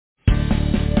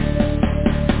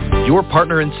Your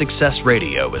Partner in Success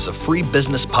Radio is a free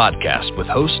business podcast with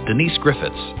host Denise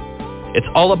Griffiths. It's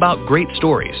all about great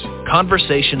stories,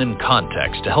 conversation, and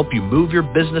context to help you move your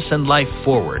business and life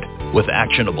forward with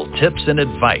actionable tips and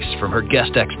advice from her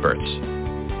guest experts.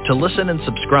 To listen and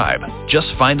subscribe, just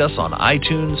find us on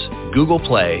iTunes, Google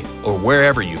Play, or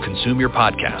wherever you consume your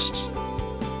podcasts.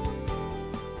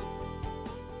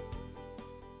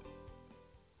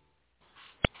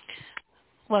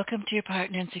 Welcome to Your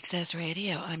Partner in Success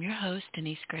Radio. I'm your host,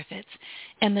 Denise Griffiths,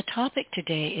 and the topic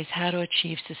today is how to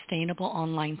achieve sustainable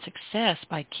online success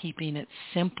by keeping it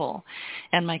simple.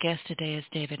 And my guest today is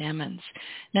David Emmons.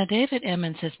 Now, David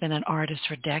Emmons has been an artist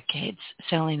for decades,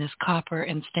 selling his copper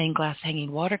and stained glass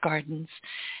hanging water gardens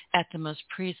at the most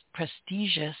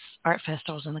prestigious art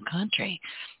festivals in the country.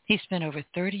 He spent over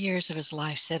 30 years of his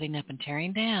life setting up and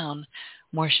tearing down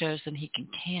more shows than he can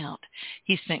count.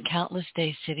 He spent countless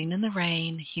days sitting in the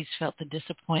rain. He's felt the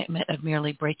disappointment of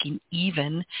merely breaking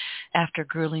even after a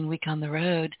grueling week on the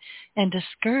road. And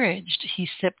discouraged, he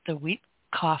sipped the wheat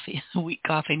coffee.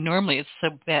 Normally it's so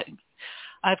bad.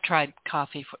 I've tried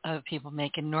coffee other people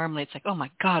make, and normally it's like, oh my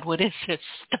God, what is this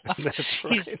stuff? That's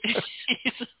right.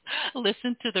 He's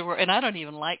listened to the roar, and I don't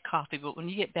even like coffee, but when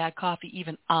you get bad coffee,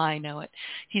 even I know it.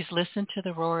 He's listened to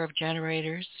the roar of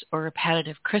generators or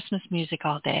repetitive Christmas music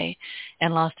all day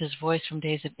and lost his voice from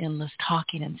days of endless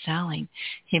talking and selling.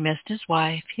 He missed his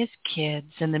wife, his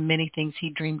kids, and the many things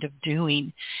he dreamed of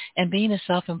doing. And being a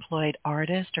self-employed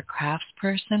artist or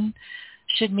craftsperson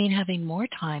should mean having more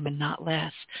time and not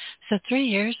less. So 3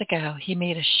 years ago, he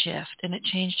made a shift, and it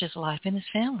changed his life and his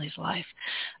family's life.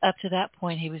 Up to that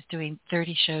point, he was doing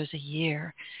 30 shows a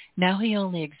year. Now he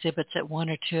only exhibits at one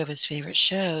or two of his favorite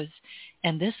shows,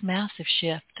 and this massive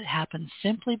shift happens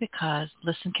simply because,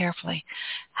 listen carefully,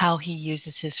 how he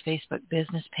uses his Facebook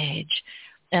business page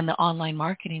and the online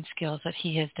marketing skills that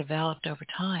he has developed over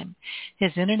time.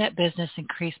 His internet business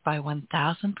increased by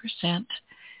 1,000%.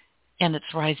 And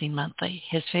it's rising monthly.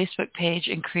 His Facebook page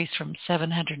increased from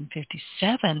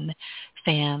 757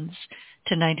 fans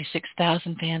to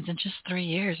 96,000 fans in just 3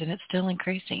 years, and it's still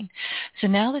increasing. So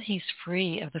now that he's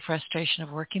free of the frustration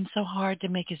of working so hard to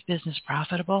make his business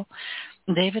profitable,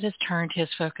 David has turned his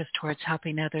focus towards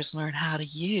helping others learn how to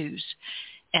use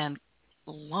and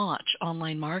launch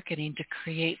online marketing to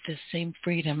create this same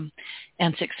freedom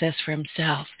and success for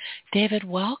himself. David,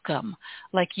 welcome.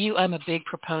 Like you, I'm a big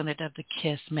proponent of the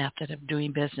KISS method of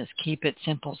doing business. Keep it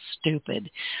simple, stupid.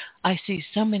 I see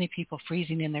so many people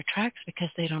freezing in their tracks because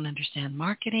they don't understand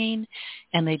marketing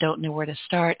and they don't know where to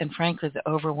start. And frankly, the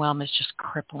overwhelm is just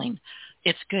crippling.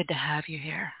 It's good to have you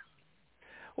here.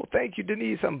 Well, thank you,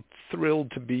 Denise. I'm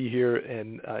thrilled to be here,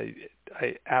 and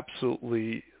I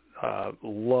absolutely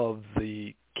love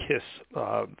the KISS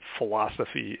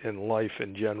philosophy in life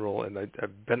in general, and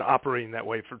I've been operating that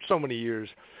way for so many years,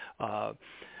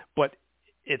 but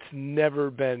it's never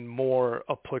been more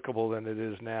applicable than it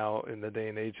is now in the day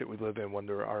and age that we live in. When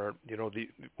there are,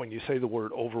 when you say the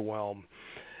word overwhelm,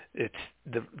 it's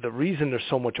the reason there's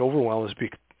so much overwhelm is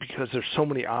because there's so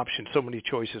many options, so many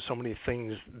choices, so many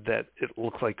things that it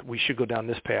looks like we should go down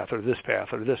this path or this path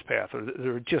or this path, or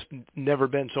there have just never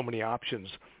been so many options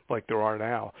like there are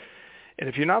now. And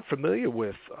if you're not familiar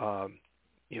with,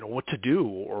 what to do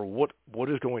or what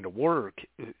is going to work,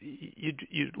 you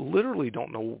literally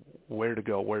don't know where to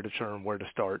go, where to turn, where to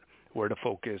start, where to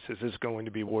focus. Is this going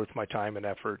to be worth my time and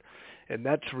effort? And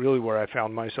that's really where I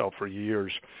found myself for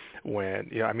years when,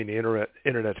 the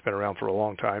internet's been around for a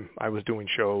long time. I was doing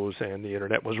shows and the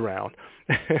internet was around.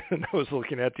 And I was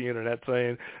looking at the internet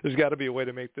saying, there's got to be a way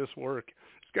to make this work.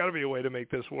 There's got to be a way to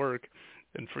make this work.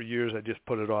 And for years, I just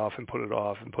put it off and put it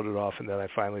off and put it off. And then I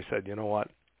finally said, you know what?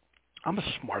 I'm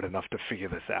smart enough to figure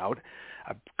this out.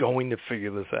 I'm going to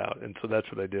figure this out. And so that's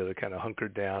what I did. I kind of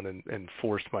hunkered down and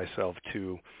forced myself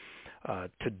to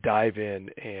dive in.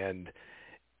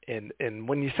 And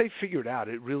when you say figure it out,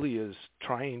 it really is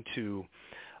trying to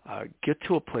get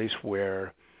to a place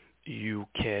where you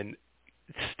can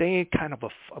stay kind of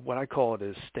what I call it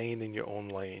is staying in your own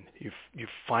lane. You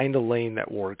find a lane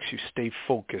that works, you stay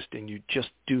focused, and you just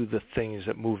do the things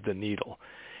that move the needle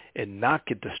and not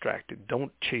get distracted.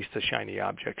 Don't chase the shiny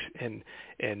objects. And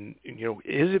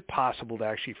is it possible to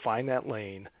actually find that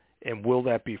lane, and will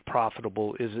that be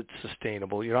profitable? Is it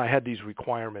sustainable? I had these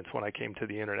requirements when I came to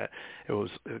the internet. It was,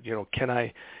 can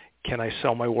I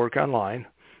sell my work online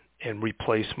and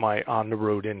replace my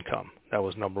on-the-road income? That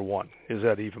was number one. Is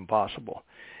that even possible?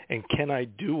 And can I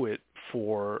do it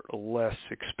for less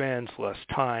expense, less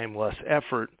time, less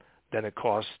effort than it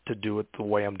costs to do it the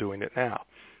way I'm doing it now?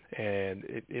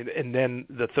 And then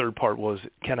the third part was,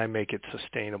 can I make it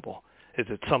sustainable? Is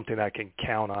it something I can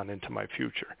count on into my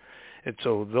future? And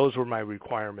so those were my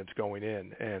requirements going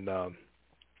in. And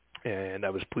I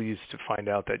was pleased to find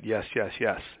out that yes,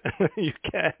 you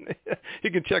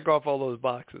can check off all those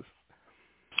boxes.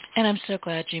 And I'm so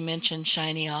glad you mentioned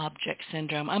shiny object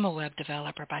syndrome. I'm a web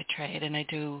developer by trade, and I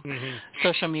do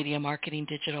social media marketing,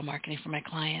 digital marketing for my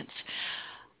clients.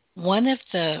 One of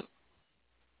the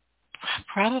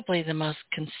probably the most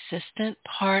consistent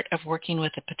part of working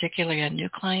with particularly a new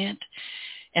client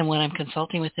and when I'm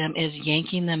consulting with them is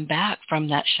yanking them back from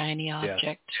that shiny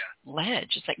object ledge.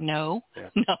 It's like, no.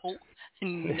 That's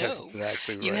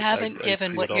exactly right. You haven't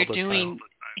given what you're doing. Time.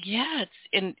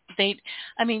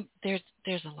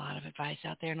 There's a lot of advice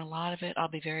out there, and a lot of it, I'll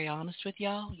be very honest with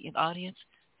y'all, the audience,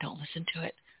 don't listen to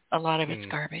it. A lot of it's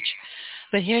garbage.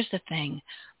 But here's the thing.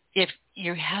 If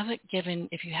you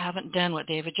haven't done what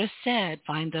David just said,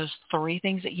 find those 3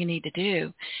 things that you need to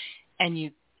do, and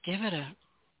you give it a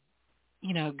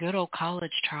good old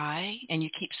college try, and you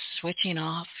keep switching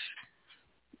off,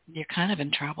 you're kind of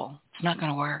in trouble. It's not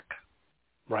going to work.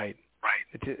 Right.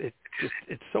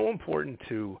 It's so important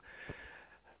to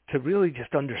really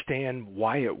just understand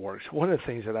why it works. One of the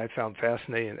things that I found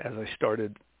fascinating as I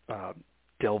started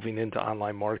delving into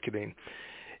online marketing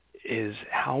is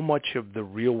how much of the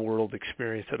real world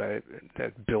experience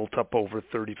that built up over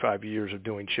 35 years of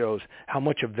doing shows, how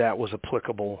much of that was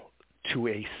applicable to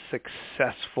a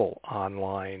successful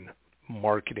online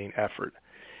marketing effort.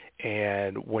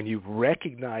 And when you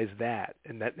recognize that,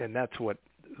 and that's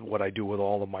what I do with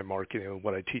all of my marketing and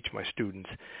what I teach my students,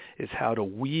 is how to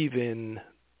weave in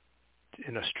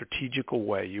a strategical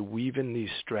way. You weave in these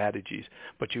strategies,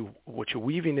 but what you're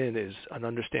weaving in is an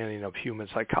understanding of human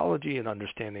psychology, an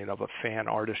understanding of a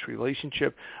fan-artist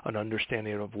relationship, an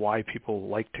understanding of why people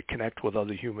like to connect with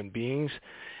other human beings.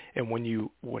 And when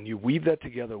you weave that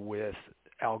together with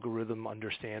algorithm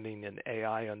understanding and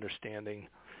AI understanding,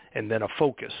 and then a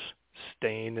focus,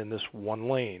 staying in this one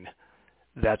lane,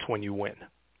 that's when you win.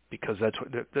 Because that's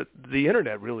what the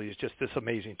internet really is, just this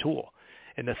amazing tool.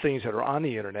 And the things that are on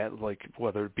the internet, like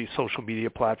whether it be social media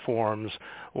platforms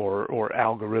or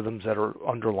algorithms that are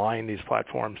underlying these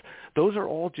platforms, those are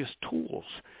all just tools.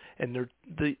 And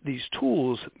these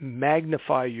tools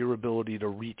magnify your ability to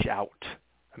reach out.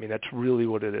 I mean, that's really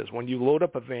what it is. When you load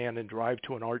up a van and drive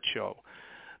to an art show,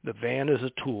 the van is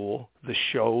a tool. The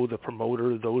show, the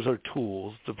promoter, those are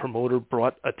tools. The promoter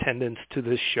brought attendance to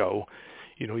this show.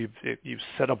 You've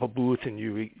set up a booth and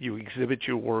you exhibit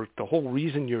your work. The whole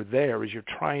reason you're there is you're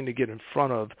trying to get in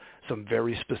front of some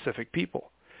very specific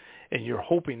people. And you're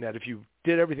hoping that if you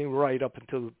did everything right up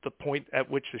until the point at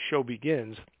which the show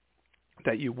begins,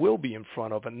 that you will be in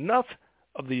front of enough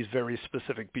of these very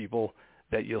specific people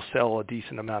that you'll sell a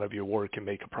decent amount of your work and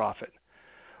make a profit.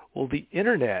 Well, the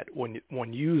internet,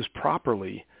 when used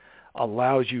properly,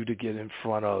 allows you to get in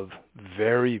front of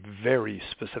very, very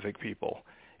specific people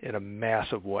in a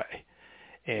massive way.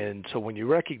 And so when you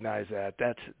recognize that,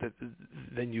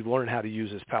 then you learn how to use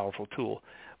this powerful tool.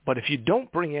 But if you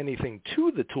don't bring anything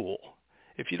to the tool,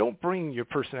 if you don't bring your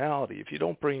personality, if you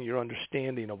don't bring your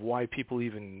understanding of why people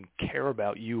even care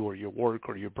about you or your work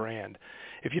or your brand,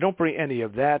 if you don't bring any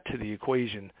of that to the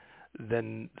equation,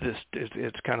 then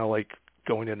it's kind of like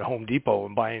going into Home Depot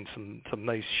and buying some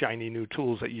nice shiny new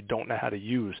tools that you don't know how to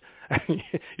use.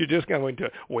 You're just going to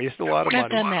waste a lot of money.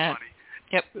 I've done that.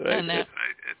 Yep, done that.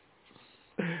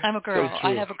 I'm a girl. So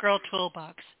I have a girl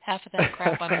toolbox. Half of that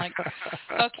crap, I'm like,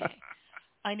 okay,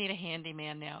 I need a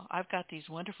handyman now. I've got these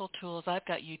wonderful tools. I've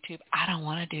got YouTube. I don't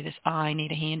want to do this. I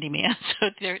need a handyman. So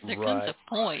there comes a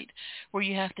point where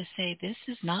you have to say, this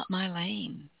is not my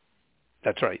lane.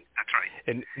 That's right.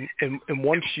 And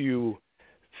once you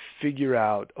figure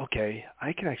out, okay,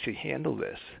 I can actually handle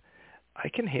this. I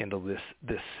can handle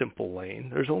this simple lane.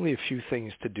 There's only a few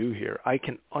things to do here. I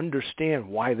can understand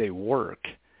why they work.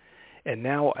 And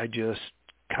now I just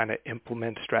kind of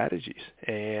implement strategies.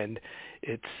 And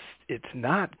it's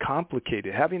not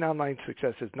complicated. Having online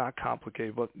success is not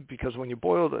complicated, but because when you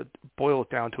boil it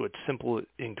down to its simple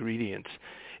ingredients,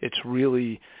 it's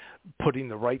really putting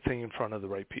the right thing in front of the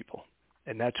right people.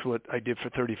 And that's what I did for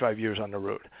 35 years on the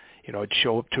road. I'd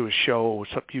show up to a show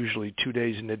usually 2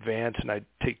 days in advance, and I'd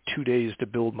take 2 days to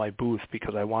build my booth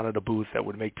because I wanted a booth that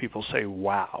would make people say,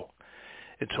 wow.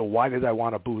 And so why did I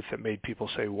want a booth that made people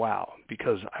say, wow?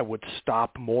 Because I would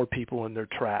stop more people in their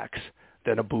tracks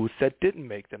than a booth that didn't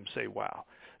make them say, wow.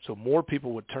 So more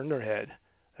people would turn their head.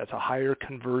 That's a higher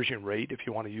conversion rate if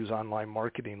you want to use online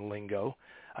marketing lingo.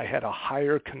 I had a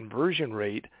higher conversion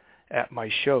rate at my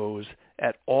shows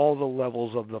at all the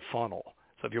levels of the funnel.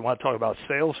 So if you want to talk about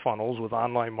sales funnels with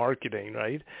online marketing,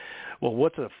 right? Well,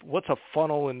 what's a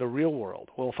funnel in the real world?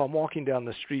 Well, if I'm walking down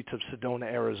the streets of Sedona,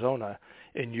 Arizona,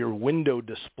 and your window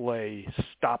display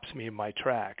stops me in my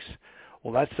tracks,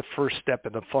 well, that's the first step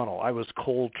in the funnel. I was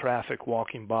cold traffic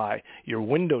walking by. Your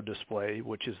window display,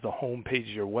 which is the home page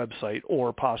of your website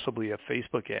or possibly a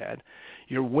Facebook ad,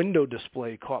 your window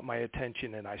display caught my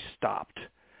attention and I stopped.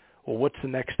 Well, what's the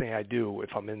next thing I do if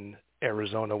I'm in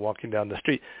Arizona walking down the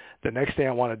street? The next thing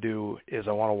I want to do is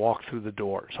I want to walk through the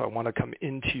door. So I want to come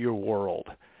into your world.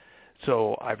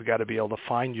 So I've got to be able to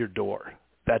find your door.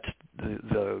 That's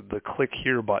the click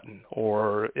here button.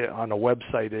 Or on a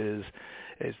website is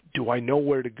do I know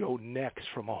where to go next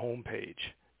from a home page?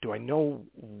 Do I know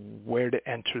where to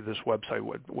enter this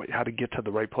website, how to get to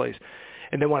the right place?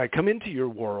 And then when I come into your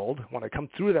world, when I come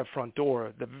through that front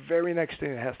door, the very next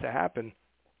thing that has to happen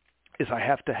is I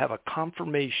have to have a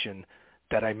confirmation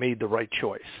that I made the right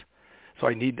choice. So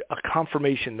I need a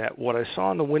confirmation that what I saw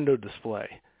on the window display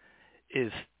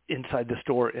is inside the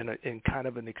store in kind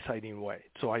of an exciting way.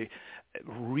 So I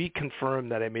reconfirm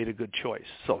that I made a good choice.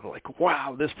 So I'm like,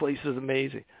 wow, this place is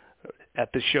amazing.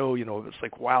 At the show, it's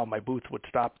like, wow, my booth would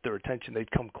stop their attention.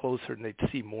 They'd come closer and they'd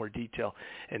see more detail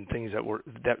and things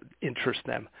that interest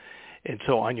them. And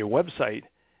so on your website,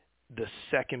 the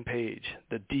second page,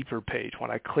 the deeper page,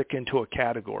 when I click into a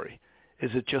category,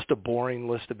 is it just a boring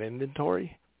list of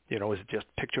inventory? Is it just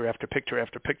picture after picture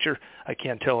after picture? I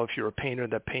can't tell if you're a painter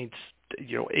that paints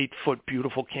 8-foot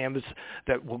beautiful canvas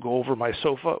that will go over my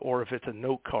sofa, or if it's a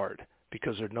note card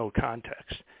because there's no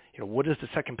context. What does the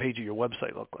second page of your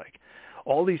website look like?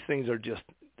 All these things are just,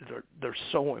 they're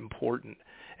so important.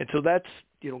 And so that's,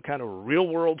 kind of a real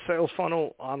world sales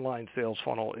funnel, online sales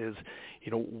funnel is,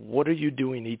 what are you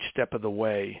doing each step of the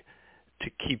way to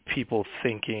keep people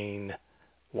thinking,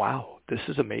 wow, this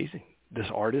is amazing. This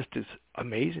artist is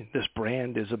amazing. This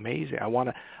brand is amazing. I want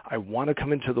to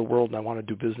come into the world and I want to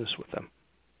do business with them.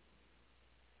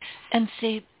 And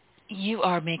see, you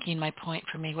are making my point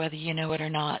for me, whether you know it or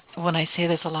not. When I say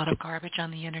there's a lot of garbage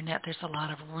on the internet, there's a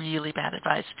lot of really bad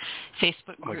advice.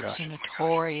 Facebook groups are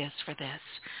notorious for this.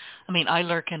 I mean, I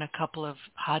lurk in a couple of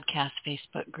podcast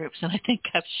Facebook groups, and I think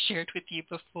I've shared with you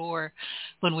before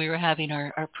when we were having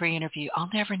our pre-interview, I'll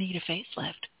never need a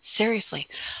facelift. Seriously.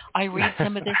 I read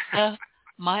some of this stuff.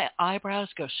 My eyebrows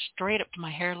go straight up to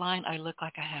my hairline. I look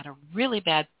like I had a really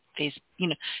bad face.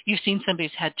 You've seen somebody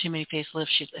who's had too many facelifts.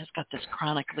 She has got this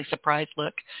chronically surprised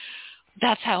look.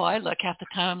 That's how I look half the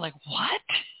time. I'm like, what?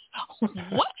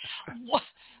 What?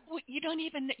 You don't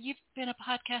even, you've been a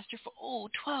podcaster for,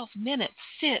 12 minutes.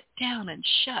 Sit down and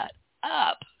shut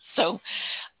up. So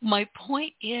my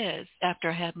point is, after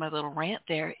I had my little rant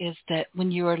there, is that when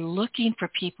you are looking for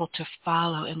people to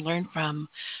follow and learn from,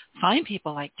 find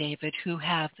people like David who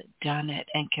have done it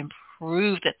and can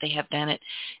prove that they have done it,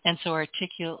 and so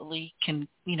articulately can,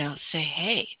 say,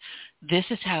 hey, this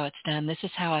is how it's done. This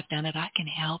is how I've done it. I can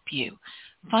help you.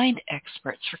 Find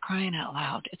experts, for crying out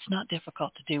loud. It's not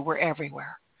difficult to do. We're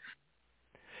everywhere.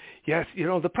 Yes,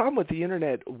 the problem with the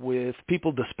internet with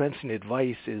people dispensing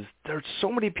advice is there's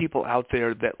so many people out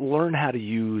there that learn how to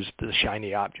use the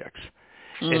shiny objects.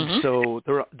 Mm-hmm. And so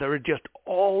there are just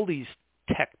all these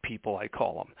tech people, I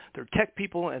call them. They're tech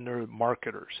people and they're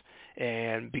marketers.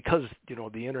 And because,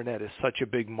 the internet is such a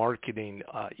big marketing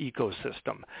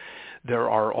ecosystem, there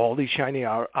are all these shiny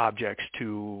objects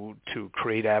to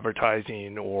create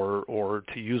advertising or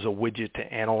to use a widget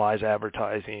to analyze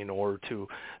advertising or to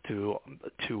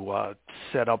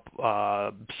set up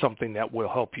something that will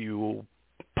help you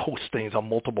post things on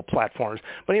multiple platforms.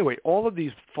 But anyway, all of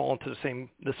these fall into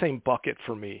the same bucket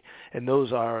for me, and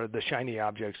those are the shiny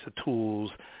objects, the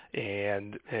tools,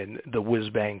 and the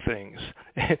whiz-bang things.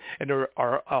 And there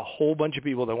are a whole bunch of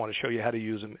people that want to show you how to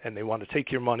use them, and they want to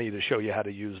take your money to show you how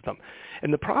to use them.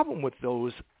 And the problem with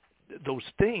those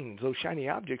things, those shiny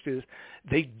objects, is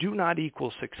they do not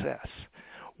equal success.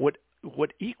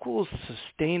 What equals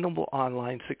sustainable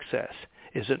online success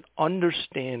is an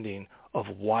understanding of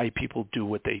why people do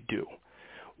what they do.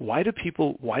 Why do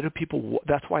people,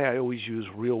 that's why I always use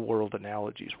real world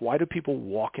analogies. Why do people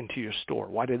walk into your store?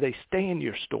 Why do they stay in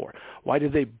your store? Why do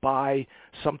they buy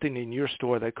something in your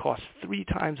store that costs 3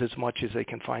 times as much as they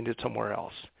can find it somewhere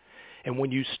else? And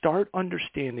when you start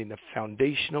understanding the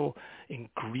foundational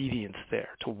ingredients there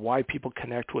to why people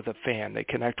connect with a fan, they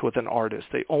connect with an artist,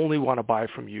 they only want to buy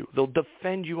from you. They'll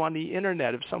defend you on the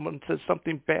internet if someone says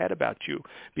something bad about you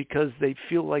because they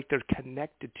feel like they're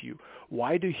connected to you.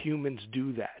 Why do humans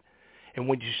do that? And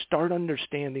when you start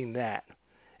understanding that,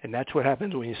 And that's what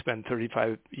happens when you spend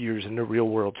 35 years in the real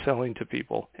world selling to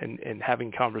people and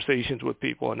having conversations with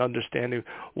people and understanding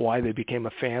why they became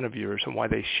a fan of yours and why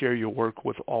they share your work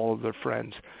with all of their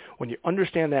friends. When you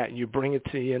understand that and you bring it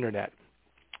to the internet,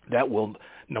 that will,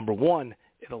 number one,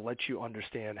 it'll let you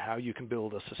understand how you can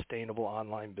build a sustainable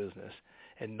online business.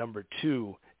 And number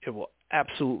two, it will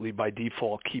absolutely by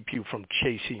default keep you from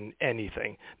chasing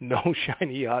anything. No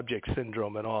shiny object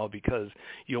syndrome at all, because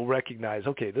you'll recognize,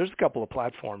 okay, there's a couple of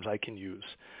platforms I can use.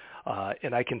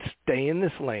 And I can stay in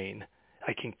this lane.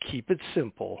 I can keep it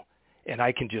simple. And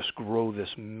I can just grow this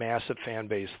massive fan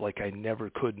base like I never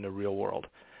could in the real world.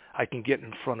 I can get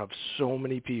in front of so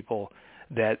many people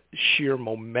that sheer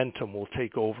momentum will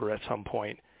take over at some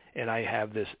point, and I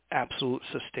have this absolute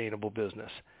sustainable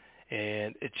business.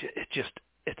 And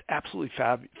it's absolutely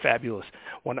fabulous.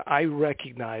 When I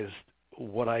recognized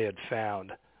what I had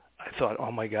found, I thought,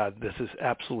 oh my God, this is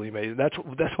absolutely amazing. That's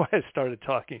why I started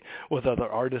talking with other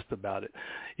artists about it.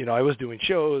 You know, I was doing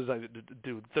shows. I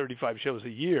do 35 shows a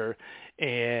year,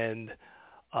 and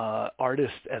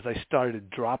artists, as I started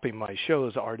dropping my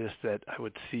shows, artists that I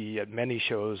would see at many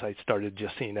shows, I started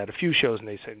just seeing at a few shows, and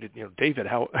they said, you know, David,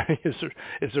 how is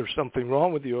there something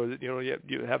wrong with you? Or, you know,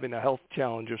 you're having a health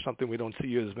challenge or something. We don't see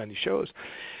you as many shows.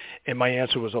 And my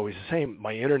answer was always the same.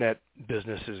 My internet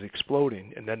business is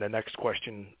exploding. And then the next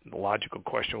question, the logical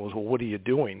question was, well, what are you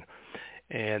doing?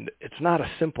 And it's not a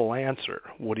simple answer.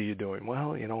 What are you doing?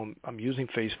 Well, you know, I'm using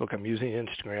Facebook, I'm using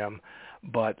Instagram,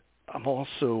 but I'm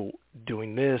also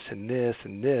doing this and this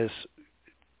and this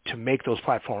to make those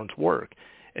platforms work.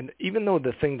 And even though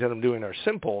the things that I'm doing are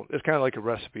simple, it's kind of like a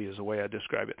recipe is the way I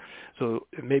describe it. So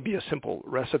it may be a simple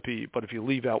recipe, but if you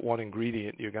leave out one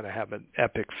ingredient, you're going to have an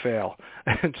epic fail.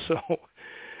 And so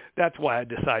that's why I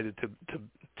decided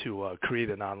to create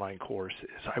an online course.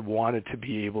 Is I wanted to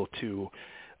be able to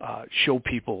show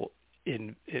people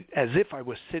in as if I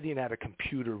was sitting at a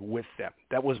computer with them.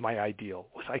 That was my ideal.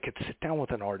 Was I could sit down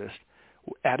with an artist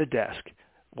at a desk,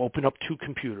 open up two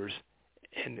computers,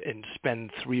 and spend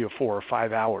 3 or 4 or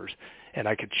 5 hours, and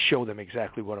I could show them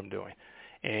exactly what I'm doing.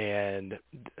 And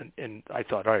I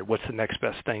thought, all right, what's the next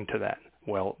best thing to that?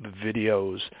 Well,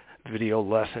 video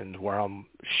lessons where I'm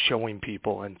showing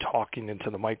people and talking into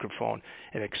the microphone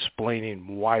and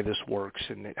explaining why this works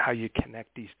and how you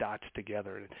connect these dots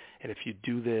together. And if you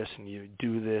do this and you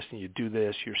do this and you do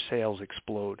this, your sales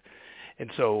explode.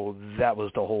 And so that was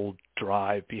the whole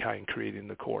drive behind creating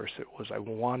the course. It was I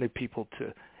wanted people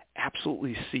to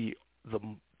absolutely see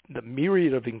the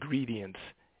myriad of ingredients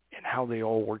and how they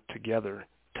all work together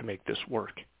to make this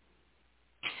work.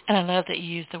 And I love that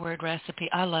you use the word recipe.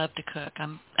 I love to cook.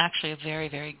 I'm actually a very,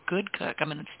 very good cook.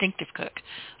 I'm an instinctive cook.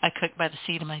 I cook by the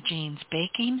seat of my jeans.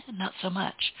 Baking, not so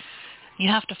much. You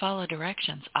have to follow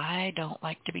directions. I don't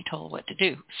like to be told what to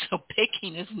do. So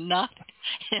baking is not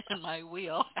in my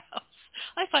wheelhouse.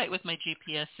 I fight with my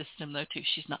GPS system, though, too.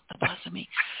 She's not the boss of me.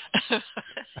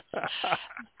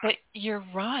 But you're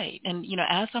right. And, you know,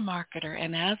 as a marketer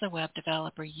and as a web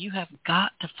developer, you have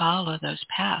got to follow those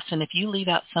paths. And if you leave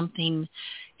out something,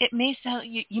 it may sound,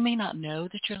 you may not know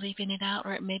that you're leaving it out,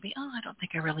 or it may be, I don't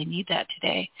think I really need that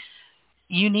today.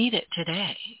 You need it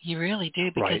today. You really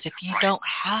do, because if you don't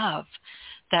have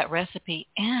that recipe,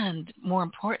 and more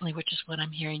importantly, which is what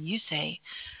I'm hearing you say,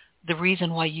 the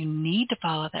reason why you need to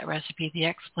follow that recipe, the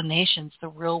explanations, the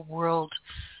real world,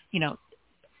 you know,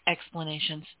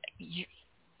 explanations,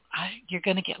 you're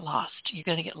going to get lost. You're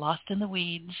going to get lost in the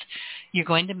weeds. You're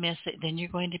going to miss it. Then you're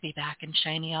going to be back in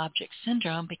shiny object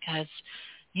syndrome because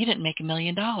you didn't make $1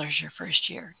 million your first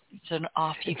year. So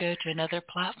off you go to another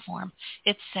platform.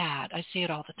 It's sad. I see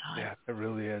it all the time. Yeah, it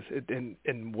really is.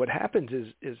 And what happens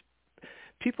is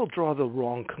people draw the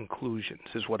wrong conclusions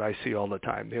is what I see all the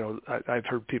time. You know, I've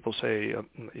heard people say,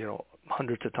 you know,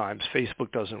 hundreds of times,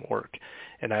 Facebook doesn't work.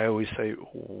 And I always say,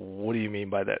 what do you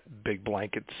mean by that big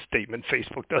blanket statement,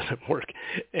 Facebook doesn't work?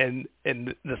 And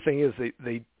the thing is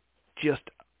they just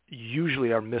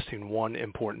usually are missing one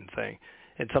important thing.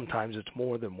 And sometimes it's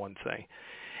more than one thing.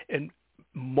 And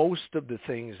most of the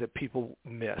things that people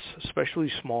miss,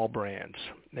 especially small brands,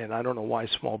 and I don't know why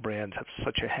small brands have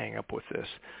such a hang up with this,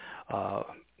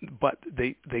 but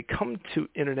they come to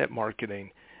internet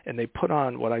marketing and they put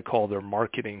on what I call their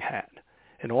marketing hat.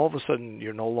 And all of a sudden,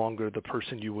 you're no longer the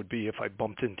person you would be if I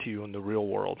bumped into you in the real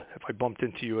world, if I bumped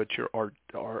into you at your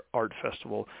art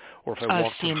festival, or if I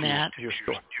walked into your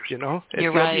store. You know?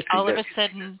 You're right. All of a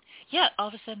sudden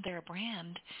they're a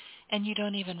brand, and you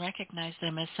don't even recognize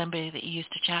them as somebody that you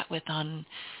used to chat with on,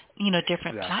 you know,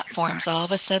 different platforms. All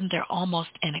of a sudden, they're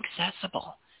almost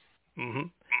inaccessible. Mm-hmm.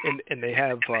 And they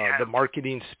have the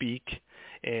marketing speak,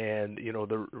 and you know,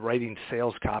 the writing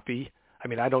sales copy. I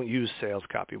mean, I don't use sales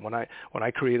copy. When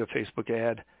I create a Facebook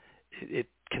ad, it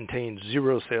contains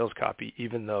zero sales copy,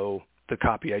 even though the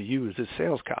copy I use is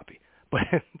sales copy.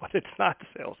 But it's not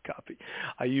sales copy.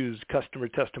 I use customer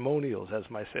testimonials as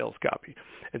my sales copy.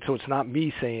 And so it's not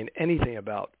me saying anything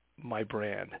about my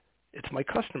brand. It's my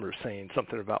customers saying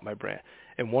something about my brand.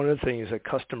 And one of the things that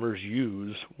customers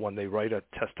use when they write a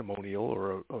testimonial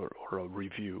or a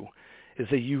review is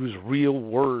they use real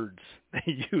words.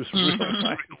 They use real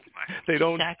language. They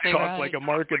don't exactly talk right. like a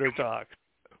marketer talks.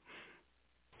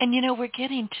 And, we're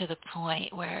getting to the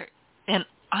point where, and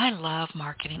I love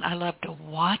marketing. I love to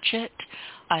watch it.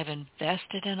 I've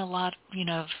invested in a lot,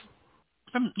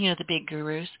 from, the big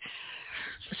gurus.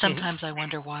 Sometimes I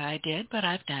wonder why I did, but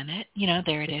I've done it.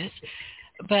 There it is.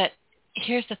 But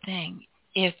here's the thing.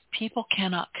 If people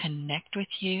cannot connect with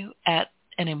you at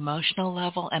an emotional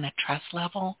level and a trust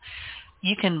level,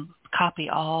 you can copy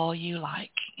all you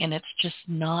like. And it's just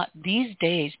not, these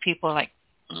days, people are like,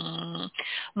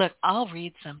 look, I'll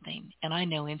read something, and I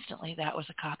know instantly that was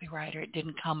a copywriter. It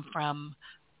didn't come from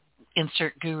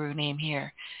insert guru name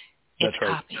here. It's That's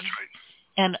right. copy. That's right.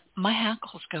 And my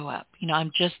hackles go up.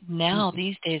 I'm just now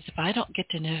these days, if I don't get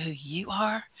to know who you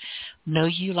are, know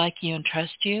you, like you, and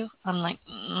trust you, I'm like,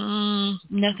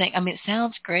 nothing. I mean, it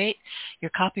sounds great.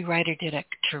 Your copywriter did a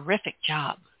terrific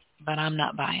job, but I'm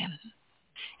not buying.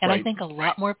 And Right. I think a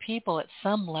lot more people at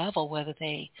some level, whether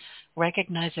they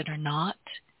recognize it or not,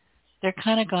 they're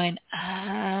kind of going,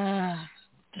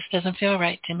 this doesn't feel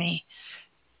right to me.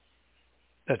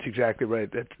 That's exactly right.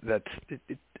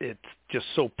 It's just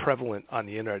so prevalent on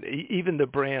the internet. Even the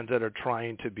brands that are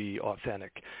trying to be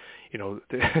authentic,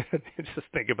 just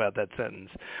think about that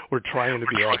sentence. We're trying to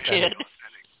be authentic.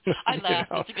 I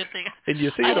laughed. It's a good thing. And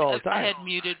you see it all the time. I had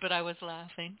muted, but I was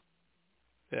laughing.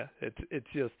 Yeah,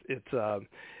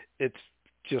 it's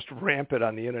just rampant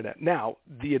on the internet. Now,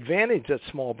 the advantage that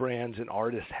small brands and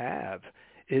artists have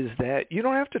is that you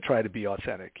don't have to try to be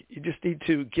authentic. You just need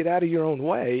to get out of your own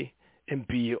way and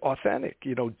be authentic.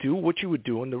 Do what you would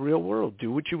do in the real world.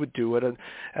 Do what you would do at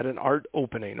an art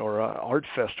opening or an art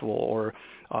festival or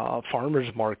a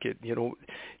farmer's market.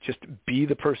 Just be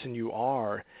the person you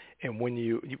are. And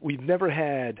we've never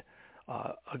had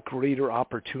a greater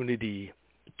opportunity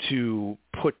to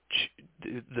put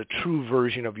the true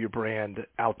version of your brand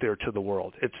out there to the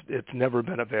world. It's never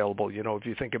been available. If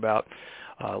you think about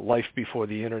life before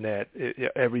the internet,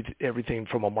 everything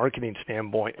from a marketing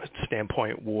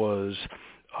standpoint was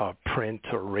print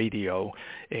or radio,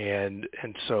 and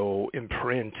so in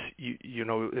print,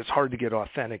 it's hard to get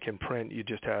authentic in print. You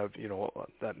just have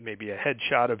that maybe a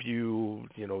headshot of you,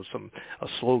 a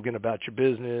slogan about your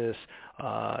business,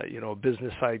 a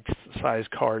business size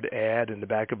card ad in the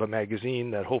back of a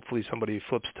magazine that hopefully somebody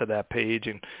flips to that page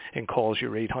and calls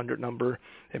your 800 number,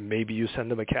 and maybe you send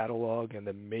them a catalog, and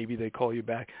then maybe they call you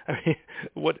back. I mean,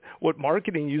 what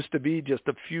marketing used to be just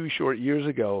a few short years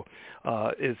ago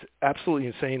is absolutely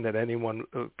insane that anyone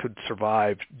could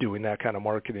survive doing that kind of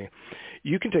marketing.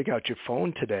 You can take out your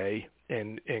phone today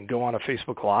and go on a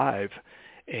Facebook Live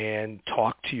and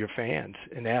talk to your fans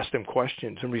and ask them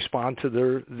questions and respond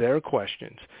to their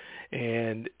questions.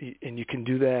 And you can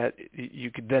do that.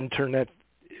 You could then turn that,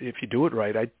 if you do it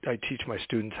right, I teach my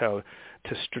students how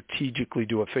to strategically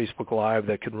do a Facebook Live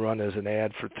that can run as an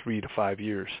ad for 3 to 5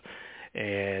 years.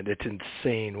 And it's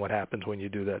insane what happens when you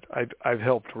do that. I've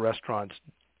helped restaurants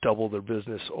double their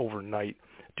business overnight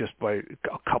just by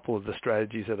a couple of the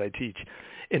strategies that I teach.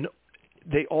 And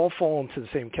they all fall into the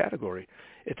same category.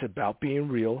 It's about being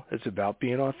real, it's about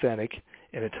being authentic,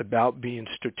 and it's about being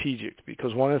strategic.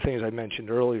 Because one of the things I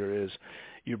mentioned earlier is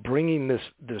you're bringing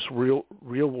this real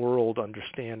world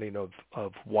understanding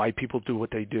of why people do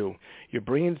what they do. You're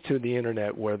bringing it to the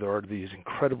internet where there are these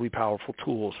incredibly powerful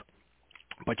tools,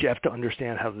 but you have to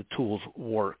understand how the tools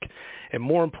work. And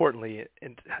more importantly,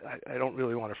 and I don't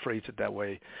really want to phrase it that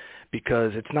way,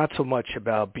 because it's not so much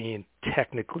about being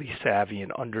technically savvy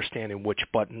and understanding which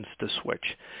buttons to switch.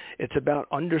 It's about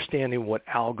understanding what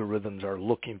algorithms are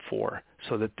looking for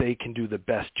so that they can do the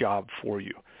best job for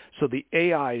you. So the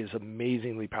AI is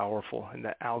amazingly powerful, and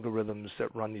the algorithms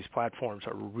that run these platforms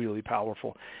are really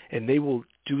powerful, and they will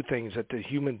do things that the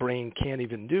human brain can't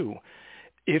even do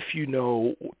if you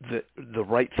know the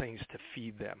right things to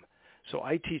feed them. So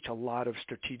I teach a lot of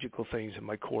strategical things in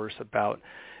my course about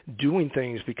doing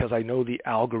things because I know the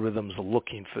algorithm's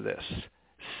looking for this.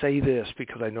 Say this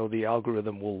because I know the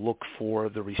algorithm will look for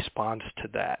the response to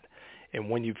that. And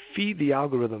when you feed the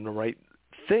algorithm the right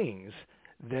things,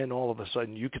 then all of a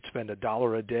sudden you could spend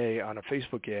 $1 a day on a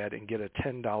Facebook ad and get a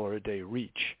 $10 a day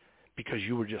reach because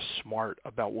you were just smart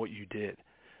about what you did.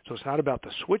 So it's not about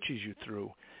the switches you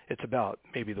threw. It's about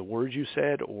maybe the words you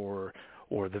said or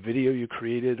the video you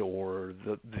created or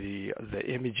the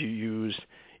image you used.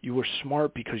 You were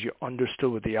smart because you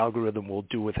understood what the algorithm will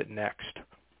do with it next.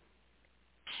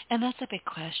 And that's a big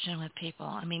question with people.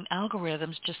 I mean,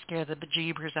 algorithms just scare the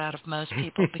bejeebers out of most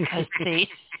people because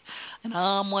and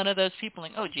I'm one of those people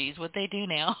like, oh, geez, what'd they do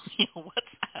now? What's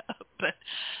up?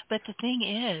 But the thing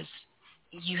is,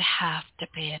 you have to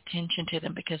pay attention to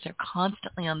them because they're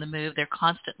constantly on the move. They're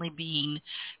constantly being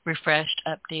refreshed,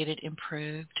 updated,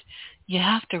 improved. You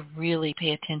have to really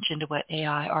pay attention to what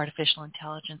AI, artificial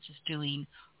intelligence, is doing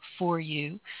for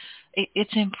you.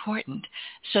 It's important.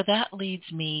 So that leads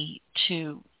me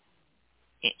to,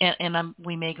 and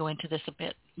we may go into this a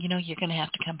bit, you're going to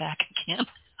have to come back again.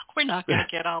 We're not going to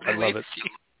get all the way through. So,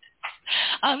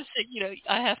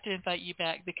 I have to invite you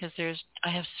back because I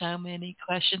have so many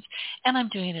questions, and I'm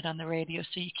doing it on the radio,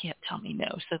 so you can't tell me no.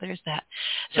 So there's that.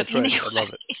 So That's right. I love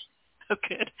it. Oh,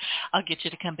 good. I'll get you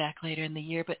to come back later in the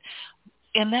year.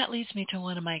 And that leads me to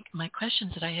one of my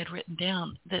questions that I had written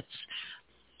down.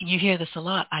 You hear this a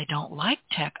lot. I don't like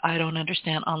tech. I don't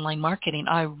understand online marketing.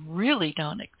 I really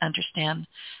don't understand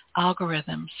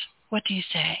algorithms. What do you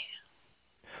say?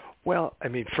 Well, I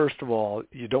mean, first of all,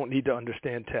 you don't need to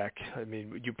understand tech. I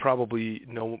mean, you probably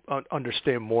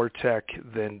understand more tech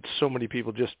than so many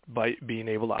people just by being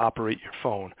able to operate your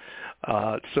phone.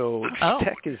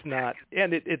 Tech is not,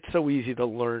 and it's so easy to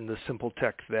learn the simple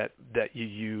tech that you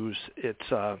use.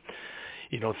 It's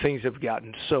things have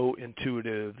gotten so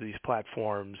intuitive, these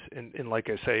platforms, and like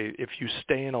I say, if you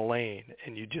stay in a lane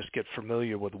and you just get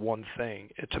familiar with one thing,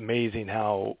 it's amazing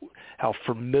how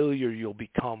familiar you'll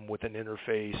become with an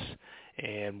interface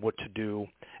and what to do.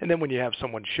 And then when you have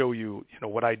someone show you,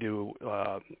 what I do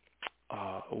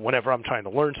whenever I'm trying to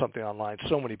learn something online,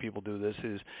 so many people do this,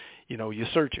 is, you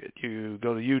search it. You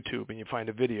go to YouTube and you find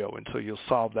a video, and so you'll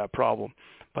solve that problem.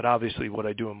 But obviously what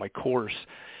I do in my course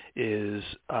is,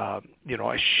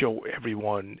 I show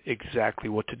everyone exactly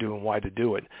what to do and why to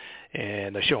do it.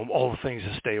 And I show them all the things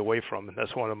to stay away from. And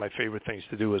that's one of my favorite things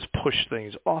to do, is push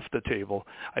things off the table.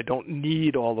 I don't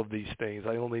need all of these things.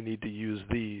 I only need to use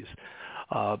these.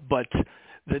 But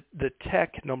the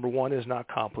tech, number one, is not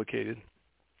complicated.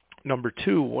 Number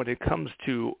two, when it comes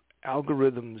to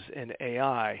algorithms and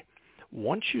AI,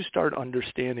 once you start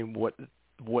understanding what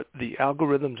the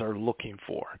algorithms are looking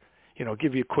for, I'll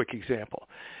give you a quick example.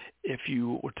 If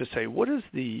you were to say, what is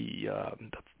the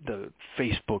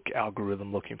Facebook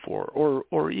algorithm looking for,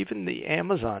 or even the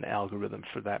Amazon algorithm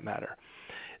for that matter,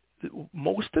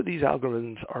 most of these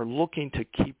algorithms are looking to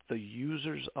keep the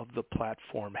users of the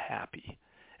platform happy.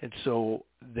 And so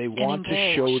they want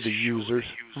to show the users,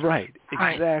 right,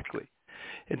 exactly.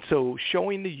 And so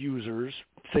showing the users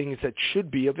things that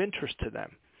should be of interest to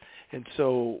them. And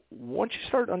so once you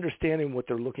start understanding what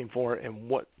they're looking for and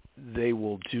what they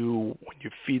will do when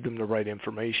you feed them the right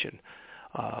information,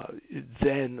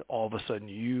 then all of a sudden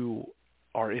you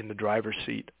are in the driver's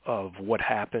seat of what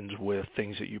happens with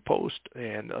things that you post,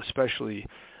 and especially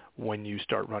when you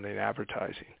start running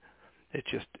advertising. It's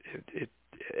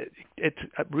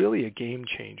really a game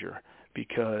changer,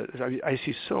 because I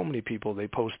see so many people, they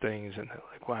post things and they're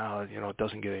like, wow, it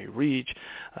doesn't get any reach.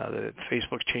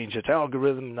 Facebook changed its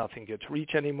algorithm, nothing gets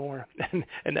reach anymore.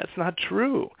 And that's not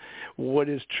true. What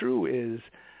is true is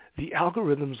the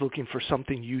algorithm's looking for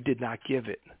something you did not give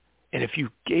it. And if you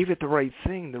gave it the right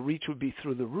thing, the reach would be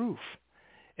through the roof.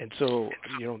 And so,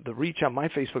 the reach on my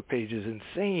Facebook page is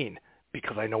insane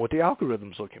because I know what the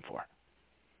algorithm's looking for.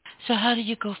 So how do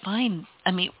you go find,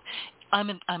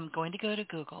 I'm going to go to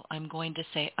Google. I'm going to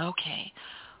say, okay,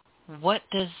 what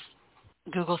does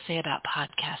Google say about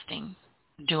podcasting?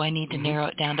 Do I need to narrow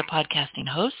it down to podcasting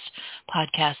hosts,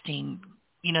 podcasting,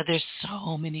 there's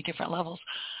so many different levels.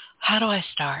 How do I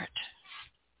start?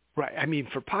 Right. I mean,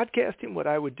 for podcasting, what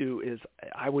I would do is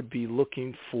I would be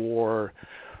looking for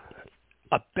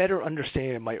a better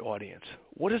understanding of my audience.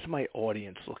 What is my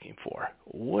audience looking for?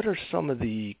 What are some of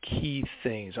the key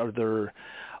things? Are there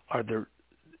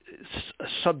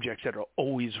subjects that are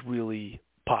always really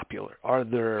popular? Are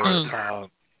there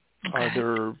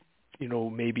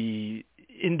maybe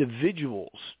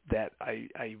individuals that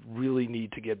I really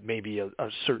need to get maybe a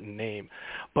certain name?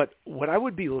 But what I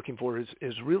would be looking for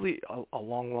is really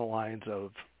along the lines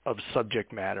of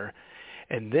subject matter.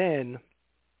 And then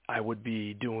I would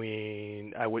be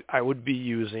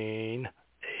using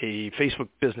a Facebook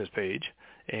business page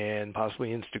and possibly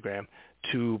Instagram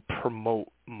to promote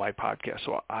my podcast.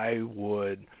 So I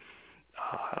would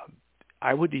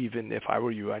even, if I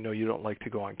were you, I know you don't like to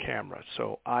go on camera,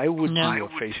 so I would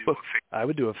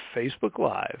do a Facebook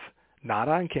Live, not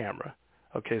on camera.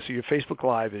 Okay, so your Facebook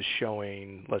Live is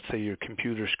showing, let's say, your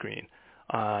computer screen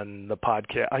on the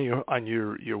podcast on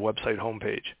your website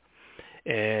homepage,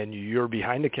 and you're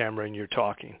behind the camera and you're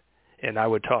talking. And I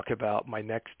would talk about my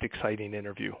next exciting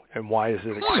interview and why is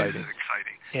it exciting.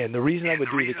 And the reason I would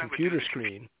do the computer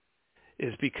screen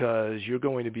is because you're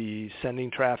going to be sending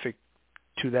traffic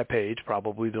to that page,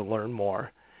 probably to learn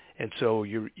more. And so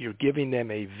you're giving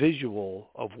them a visual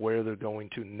of where they're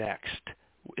going to next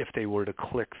if they were to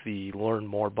click the Learn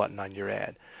More button on your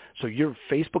ad. So your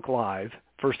Facebook Live,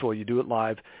 first of all, you do it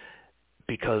live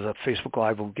because a Facebook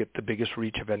Live will get the biggest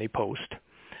reach of any post.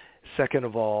 Second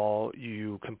of all,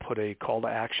 you can put a call to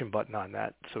action button on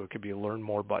that, so it could be a Learn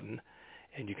More button,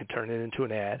 and you can turn it into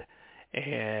an ad.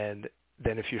 And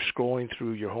then if you're scrolling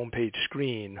through your homepage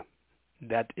screen,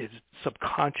 that is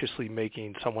subconsciously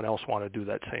making someone else want to do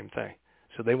that same thing.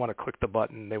 So they want to click the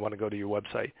button, they want to go to your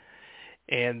website.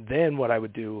 And then what I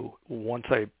would do, once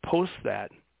I post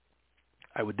that,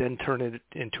 I would then turn it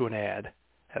into an ad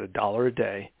at $1 a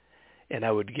day, and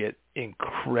I would get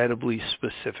incredibly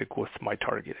specific with my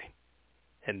targeting.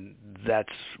 And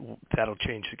that'll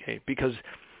change the game. Because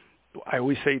I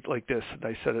always say it like this, and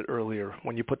I said it earlier,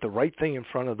 when you put the right thing in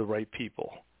front of the right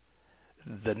people,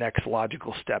 the next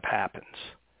logical step happens.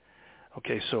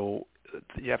 Okay, so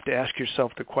you have to ask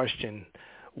yourself the question,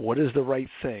 what is the right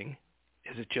thing?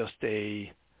 Is it just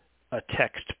a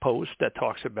text post that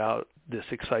talks about this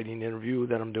exciting interview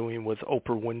that I'm doing with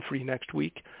Oprah Winfrey next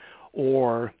week?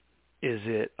 Or is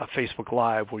it a Facebook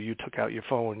Live where you took out your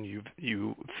phone,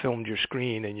 you filmed your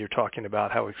screen, and you're talking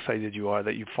about how excited you are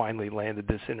that you finally landed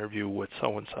this interview with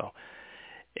so-and-so?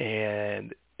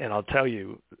 And I'll tell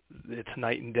you, it's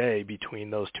night and day between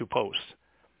those two posts.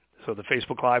 So the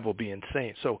Facebook Live will be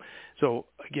insane. So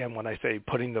again, when I say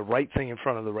putting the right thing in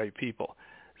front of the right people,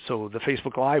 so the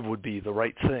Facebook Live would be the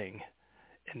right thing,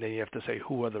 and then you have to say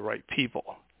who are the right people.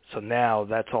 So now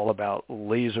that's all about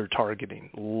laser targeting,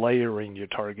 layering your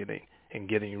targeting, and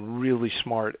getting really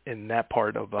smart in that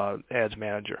part of Ads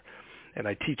Manager. And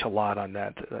I teach a lot on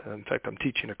that. In fact, I'm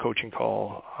teaching a coaching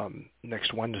call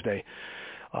next Wednesday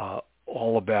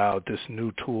all about this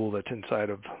new tool that's inside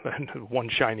of one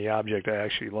shiny object I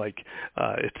actually like.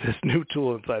 It's this new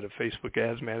tool inside of Facebook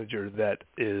Ads Manager that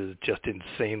is just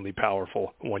insanely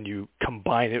powerful when you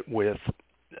combine it with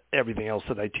everything else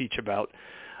that I teach about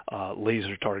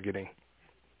laser targeting.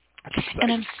 It's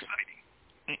exciting.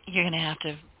 And you're going to have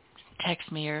to text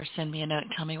me or send me a note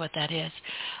and tell me what that is.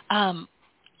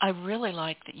 I really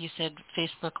like that you said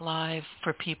Facebook Live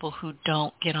for people who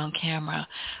don't get on camera.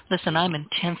 Listen, I'm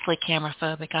intensely camera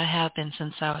phobic. I have been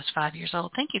since I was 5 years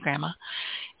old. Thank you, Grandma.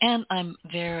 And I'm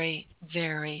very,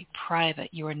 very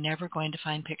private. You are never going to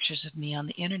find pictures of me on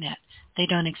the Internet. They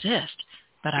don't exist.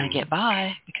 But I get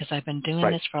by because I've been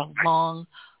doing this for a long,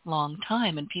 long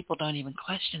time, and people don't even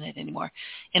question it anymore.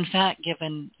 In fact,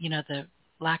 given, the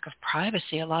lack of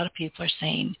privacy, a lot of people are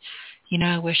saying,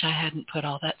 I wish I hadn't put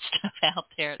all that stuff out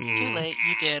there. It's too late.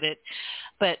 You did it.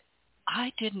 But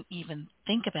I didn't even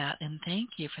think about, and thank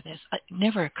you for this, it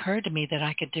never occurred to me that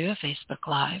I could do a Facebook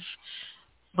Live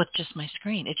with just my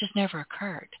screen. It just never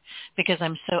occurred because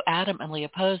I'm so adamantly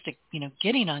opposed to,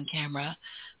 getting on camera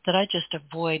that I just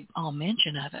avoid all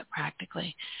mention of it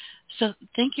practically. So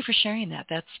thank you for sharing that.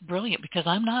 That's brilliant because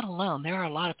I'm not alone. There are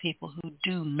a lot of people who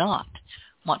do not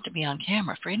want to be on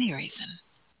camera for any reason.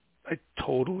 I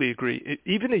totally agree.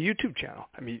 Even a YouTube channel.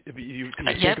 I mean, you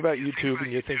think about YouTube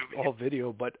and you think all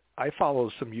video, but I follow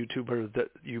some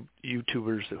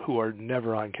YouTubers who are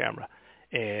never on camera,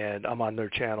 and I'm on their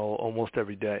channel almost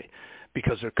every day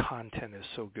because their content is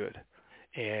so good.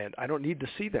 And I don't need to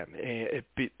see them.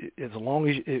 As long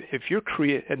as if you're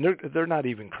creative, and they're not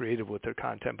even creative with their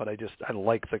content, but I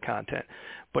like the content.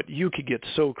 But you could get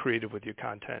so creative with your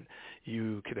content.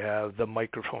 You could have the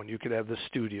microphone, you could have the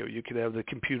studio, you could have the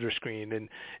computer screen,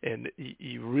 and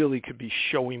you really could be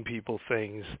showing people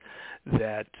things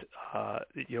that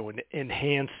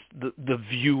enhance the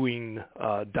viewing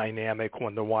dynamic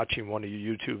when they're watching one of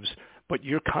your YouTubes. But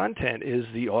your content is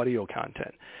the audio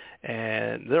content.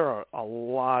 And there are a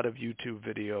lot of YouTube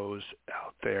videos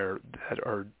out there that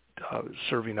are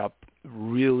serving up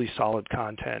really solid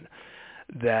content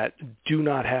that do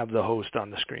not have the host on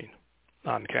the screen,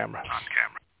 on camera.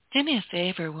 Do me a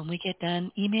favor, when we get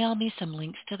done, email me some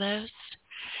links to those.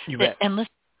 You bet. And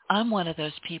listen, I'm one of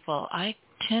those people. I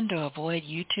tend to avoid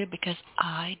YouTube because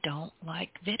I don't like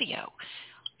video.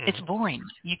 It's boring.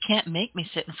 You can't make me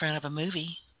sit in front of a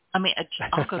movie. I mean,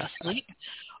 I'll go to sleep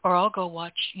or I'll go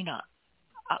watch,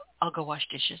 I'll go wash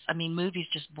dishes. I mean, movies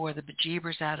just bore the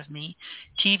bejeebers out of me.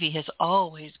 TV has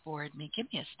always bored me. Give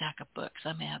me a stack of books.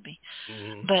 I'm happy.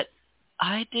 But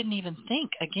I didn't even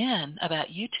think, again, about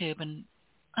YouTube, and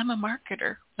I'm a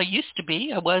marketer. I used to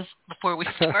be. I was before we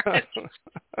started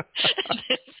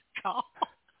this call.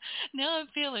 Now I'm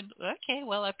feeling, okay,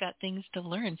 well, I've got things to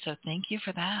learn, so thank you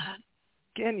for that.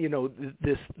 Again, you know,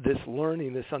 this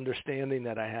learning, this understanding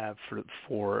that I have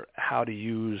for how to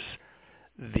use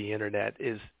the Internet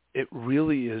it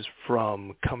really is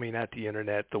from coming at the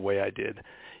Internet the way I did.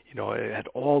 You know, I had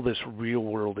all this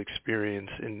real-world experience,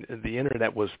 and the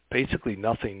Internet was basically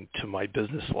nothing to my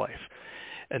business life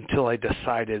until I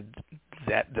decided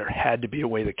that there had to be a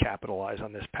way to capitalize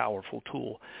on this powerful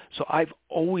tool. So I've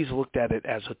always looked at it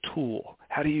as a tool.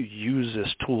 How do you use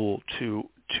this tool to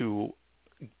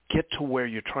get to where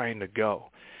you're trying to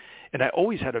go? And I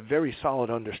always had a very solid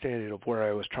understanding of where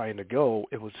I was trying to go.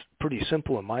 It was pretty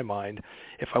simple in my mind.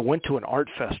 If I went to an art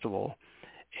festival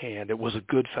and it was a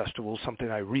good festival, something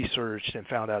I researched and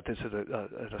found out this is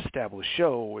an established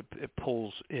show, it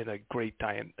pulls in a great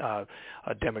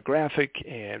demographic,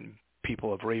 and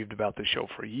people have raved about the show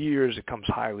for years. It comes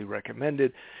highly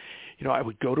recommended. You know, I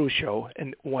would go to a show,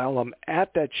 and while I'm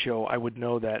at that show, I would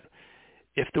know that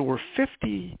if there were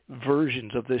 50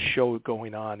 versions of this show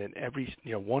going on in every,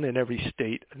 one in every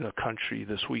state in the country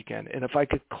this weekend, and if I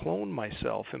could clone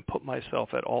myself and put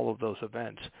myself at all of those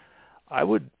events, I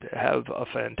would have a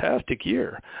fantastic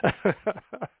year.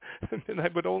 And I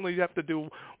would only have to do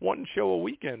one show a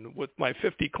weekend with my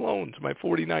 50 clones, my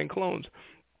 49 clones.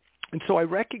 And so I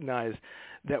recognized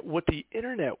that what the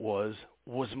Internet was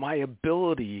my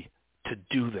ability to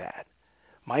do that,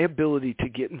 my ability to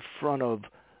get in front of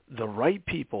the right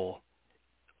people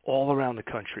all around the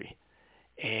country.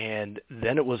 And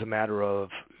then it was a matter of,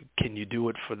 can you do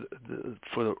it for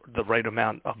the right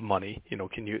amount of money? You know,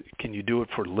 can you do it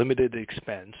for limited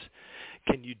expense?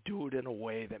 Can you do it in a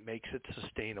way that makes it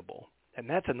sustainable? And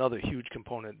that's another huge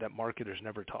component that marketers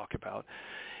never talk about,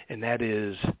 and that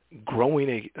is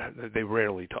they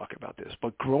rarely talk about this,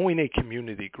 but growing a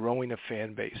community, growing a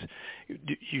fan base,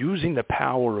 using the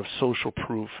power of social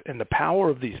proof and the power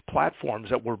of these platforms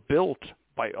that were built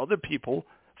by other people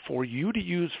for you to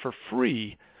use for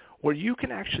free, where you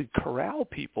can actually corral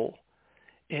people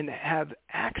and have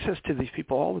access to these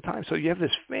people all the time. So you have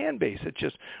this fan base that's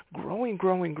just growing,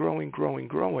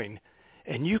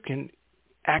 and you can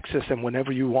access them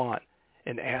whenever you want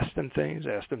and ask them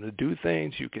to do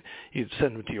things. You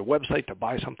send them to your website to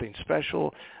buy something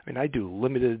special. I mean, I do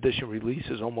limited edition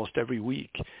releases almost every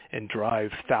week and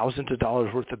drive thousands of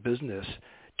dollars worth of business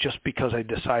just because I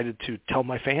decided to tell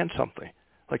my fans something.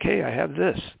 Like, hey, I have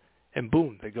this. And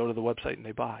boom, they go to the website and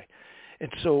they buy. And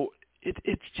so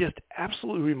it's just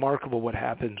absolutely remarkable what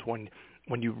happens when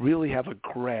you really have a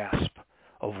grasp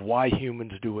of why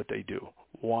humans do what they do,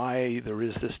 why there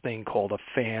is this thing called a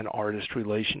fan-artist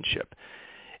relationship.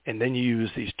 And then you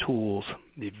use these tools,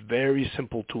 these very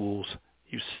simple tools.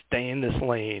 You stay in this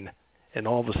lane, and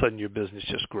all of a sudden your business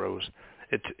just grows.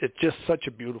 It's just such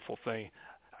a beautiful thing.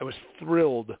 I was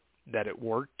thrilled that it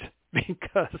worked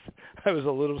because I was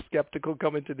a little skeptical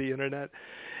coming to the Internet.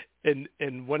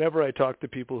 And whenever I talk to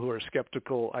people who are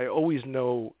skeptical, I always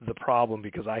know the problem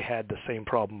because I had the same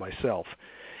problem myself.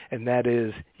 And that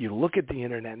is, you look at the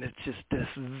Internet and it's just this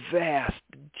vast,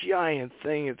 giant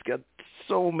thing. It's got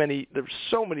there's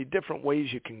so many different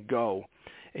ways you can go.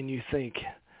 And you think,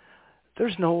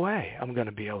 there's no way I'm going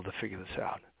to be able to figure this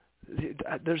out.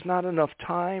 There's not enough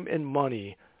time and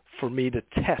money for me to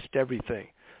test everything.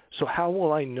 So how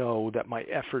will I know that my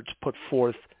efforts put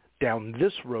forth down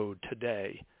this road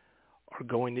today are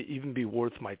going to even be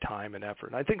worth my time and effort?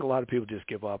 And I think a lot of people just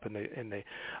give up, and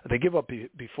they give up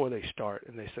before they start,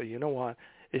 and they say, you know what,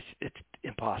 it's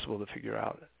impossible to figure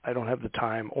out. I don't have the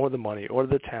time or the money or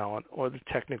the talent or the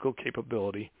technical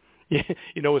capability.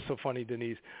 You know what's so funny,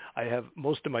 Denise? I have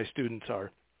most of my students are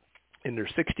in their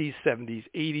 60s, 70s,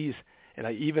 80s, and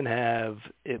I even have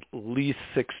at least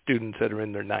 6 students that are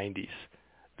in their 90s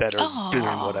that are doing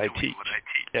what I teach.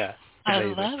 Yeah. I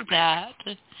love that.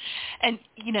 And,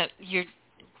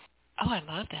 I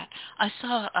love that. I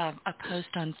saw a post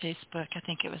on Facebook, I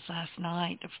think it was last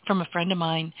night, from a friend of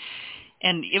mine,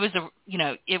 and it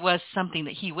was something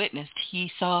that he witnessed.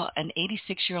 He saw an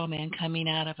 86-year-old man coming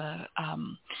out of a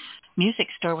music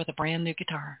store with a brand new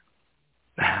guitar.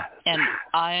 And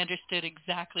I understood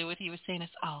exactly what he was saying.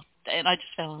 And I just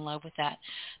fell in love with that.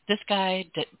 This guy,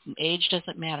 age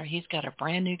doesn't matter. He's got a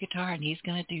brand new guitar, and he's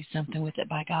going to do something with it,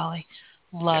 by golly.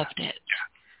 Loved it.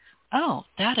 Oh,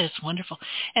 that is wonderful.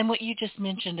 And what you just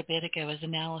mentioned a bit ago is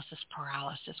analysis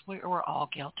paralysis. We're all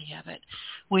guilty of it.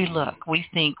 We look, we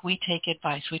think, we take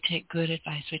advice, we take good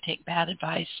advice, we take bad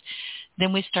advice.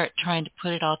 Then we start trying to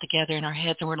put it all together in our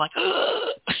heads, and we're like,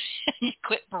 ugh! You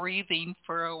quit breathing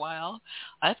for a while.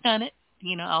 I've done it.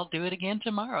 I'll do it again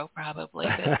tomorrow probably.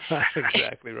 But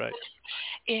Exactly right.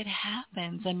 it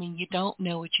happens. I mean, you don't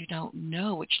know what you don't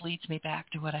know, which leads me back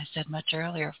to what I said much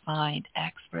earlier, find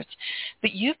experts.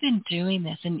 But you've been doing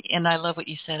this, and I love what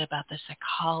you said about the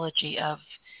psychology of,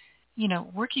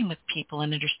 working with people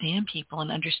and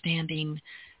understanding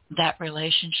that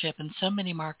relationship. And so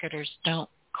many marketers don't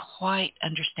quite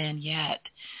understand yet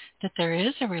that there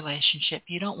is a relationship.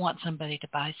 You don't want somebody to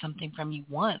buy something from you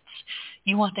once.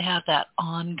 You want to have that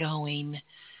ongoing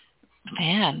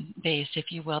fan base, if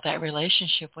you will, that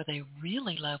relationship where they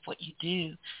really love what you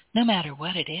do, no matter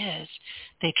what it is.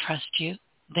 They trust you.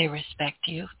 They respect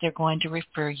you. They're going to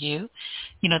refer you.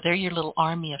 They're your little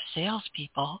army of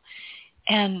salespeople,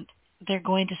 and they're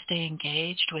going to stay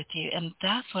engaged with you. And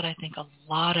that's what I think a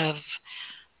lot of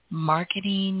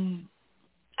marketing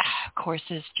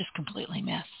courses just completely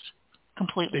miss.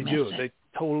 They do. They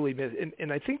totally miss it.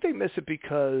 And I think they miss it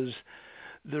because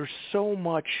there's so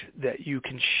much that you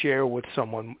can share with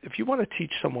someone. If you want to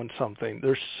teach someone something,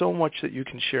 there's so much that you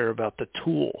can share about the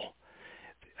tool.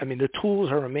 I mean, the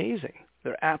tools are amazing.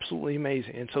 They're absolutely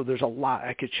amazing. And so there's a lot.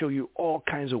 I could show you all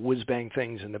kinds of whiz-bang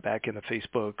things in the back end of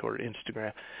Facebook or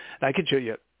Instagram. And I could show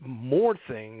you more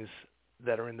things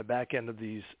that are in the back end of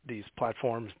these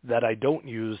platforms that I don't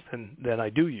use than I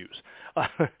do use.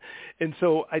 And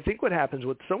so I think what happens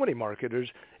with so many marketers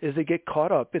is they get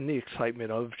caught up in the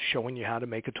excitement of showing you how to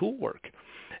make a tool work.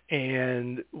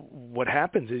 And what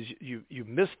happens is you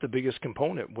miss the biggest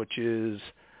component, which is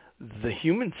the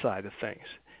human side of things.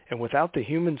 And without the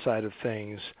human side of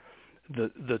things,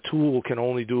 the tool can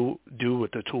only do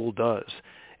what the tool does.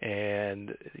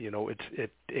 And,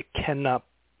 it cannot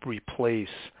replace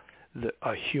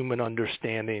a human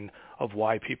understanding of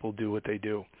why people do what they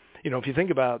do. If you think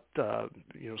about,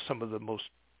 some of the most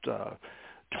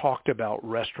talked about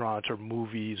restaurants or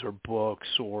movies or books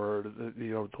or,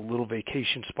 the little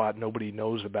vacation spot nobody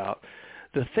knows about,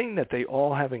 the thing that they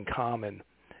all have in common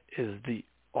is the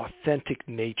authentic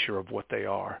nature of what they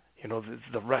are.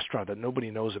 The restaurant that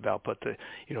nobody knows about, but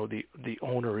the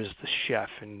owner is the chef,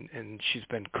 and she's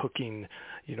been cooking,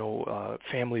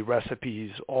 family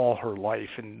recipes all her life,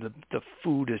 and the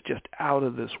food is just out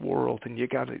of this world. And you've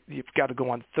got to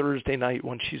go on Thursday night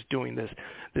when she's doing this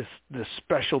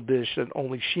special dish that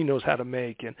only she knows how to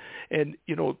make, and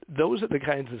those are the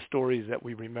kinds of stories that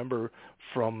we remember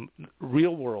from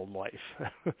real world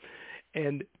life.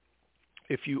 And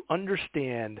if you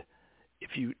understand.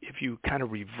 If you kind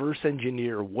of reverse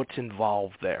engineer what's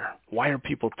involved there, why are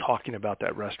people talking about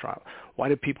that restaurant? Why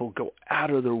do people go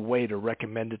out of their way to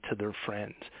recommend it to their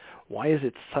friends? Why is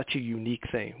it such a unique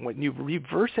thing? When you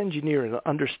reverse engineer and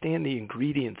understand the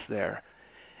ingredients there,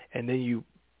 and then you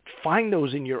find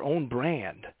those in your own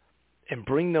brand and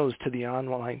bring those to the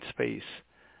online space,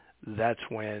 that's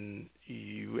when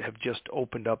you have just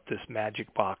opened up this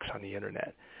magic box on the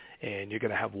internet, and you're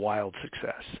going to have wild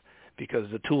success.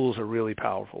 Because the tools are really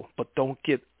powerful. But don't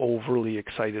get overly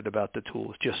excited about the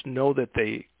tools. Just know that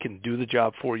they can do the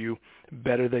job for you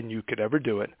better than you could ever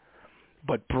do it.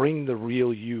 But bring the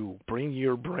real you, bring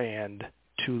your brand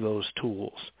to those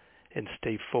tools, and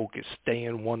stay focused, stay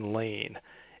in one lane,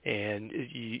 and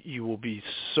you will be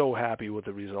so happy with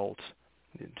the results.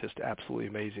 It's just absolutely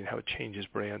amazing how it changes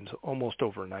brands almost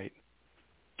overnight.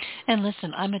 And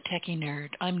listen, I'm a techie nerd.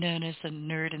 I'm known as the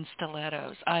nerd in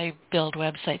stilettos. I build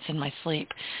websites in my sleep.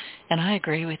 And I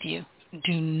agree with you.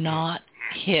 Do not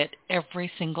hit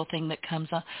every single thing that comes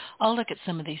up. I'll look at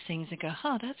some of these things and go,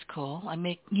 that's cool. I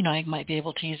might be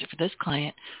able to use it for this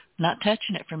client. Not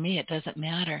touching it for me. It doesn't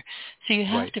matter. So you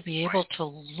have to be able to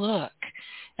look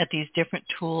at these different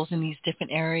tools in these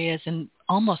different areas and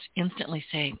almost instantly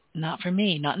say, not for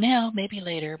me, not now, maybe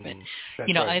later, but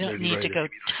I don't need to go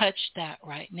touch that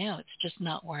right now. It's just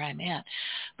not where I'm at.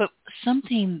 But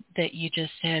something that you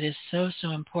just said is so,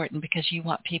 so important, because you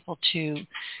want people to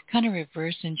kind of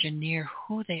reverse engineer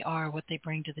who they are, what they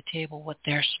bring to the table, what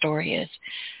their story is.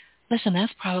 Listen,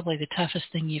 that's probably the toughest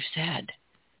thing you've said,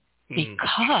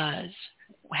 because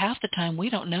half the time we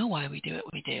don't know why we do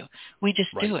what we do. We just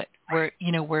do it.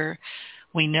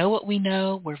 We know what we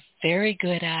know. We're very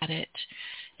good at it.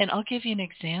 And I'll give you an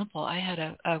example. I had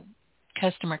a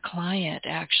customer client,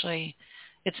 actually.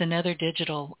 It's another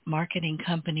digital marketing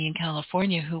company in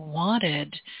California who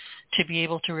wanted to be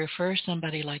able to refer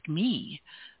somebody like me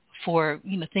for,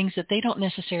 things that they don't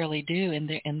necessarily do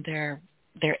in their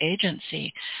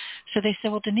agency. So they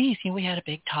said, well, Denise, we had a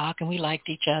big talk and we liked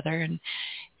each other.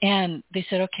 And they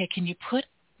said, okay, can you put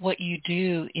what you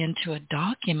do into a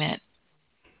document?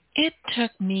 It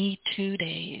took me 2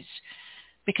 days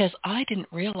because I didn't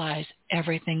realize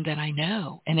everything that I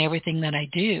know and everything that I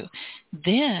do.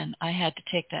 Then I had to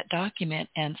take that document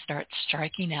and start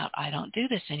striking out. I don't do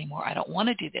this anymore. I don't want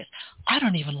to do this. I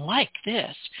don't even like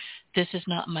this. This is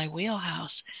not my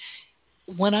wheelhouse.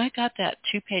 When I got that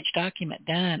 2-page document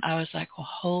done, I was like, oh,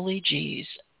 holy geez,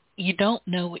 you don't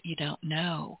know what you don't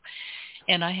know.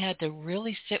 And I had to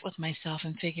really sit with myself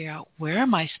and figure out where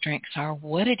my strengths are,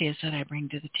 what it is that I bring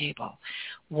to the table,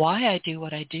 why I do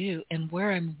what I do, and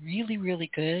where I'm really,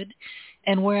 really good,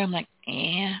 and where I'm like,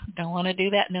 don't want to do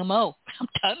that no more. I'm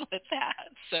done with that.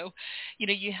 So,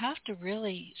 you have to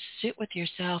really sit with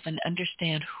yourself and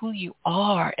understand who you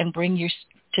are and bring yours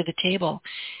to the table.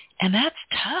 And that's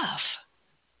tough.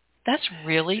 That's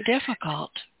really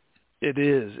difficult. It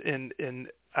is. And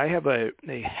I have a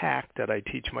hack that I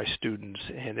teach my students,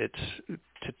 and it's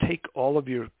to take all of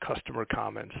your customer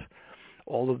comments,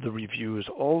 all of the reviews,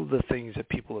 all of the things that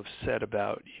people have said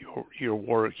about your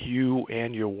work, you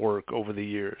and your work over the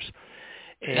years,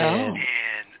 and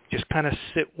just kind of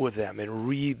sit with them and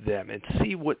read them and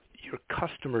see what your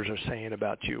customers are saying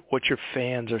about you, what your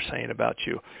fans are saying about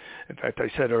you. In fact,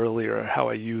 I said earlier how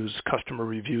I use customer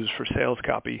reviews for sales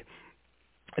copy.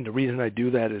 And the reason I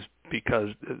do that is because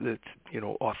it's,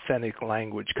 authentic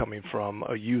language coming from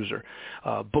a user.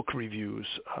 Book reviews.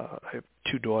 I have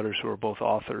 2 daughters who are both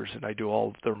authors, and I do all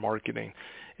of their marketing.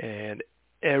 And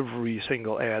every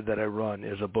single ad that I run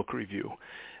is a book review.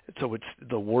 So it's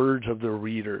the words of the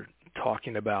reader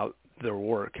talking about their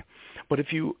work. But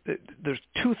there's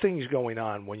 2 things going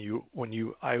on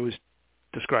when I always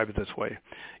describe it this way.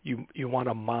 You want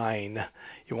to mine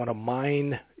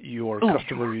your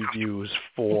customer reviews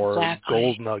for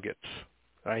gold nuggets,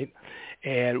 right?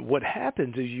 And what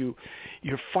happens is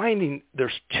you're finding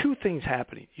there's 2 things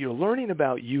happening. You're learning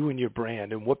about you and your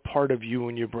brand and what part of you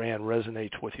and your brand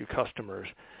resonates with your customers,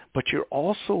 but you're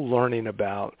also learning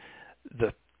about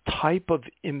the type of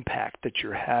impact that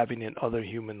you're having in other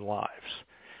human lives.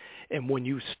 And when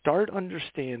you start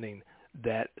understanding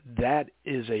that's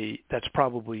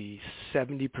probably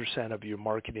 70% of your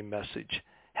marketing message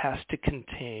has to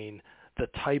contain the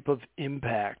type of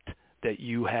impact that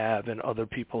you have in other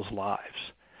people's lives.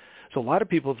 So a lot of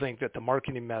people think that the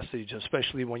marketing message,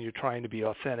 especially when you're trying to be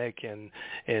authentic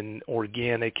and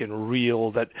organic and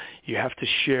real, that you have to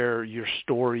share your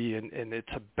story and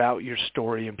it's about your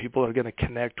story and people are going to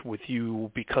connect with you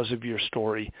because of your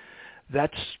story.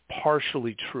 That's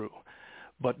partially true.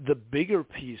 But the bigger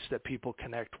piece that people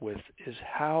connect with is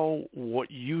how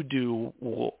what you do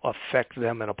will affect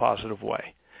them in a positive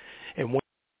way. And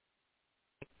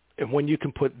when you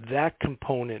can put that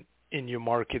component in your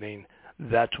marketing,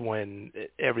 that's when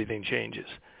everything changes.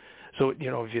 So,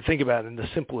 if you think about it in the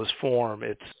simplest form,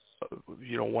 it's,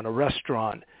 when a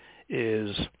restaurant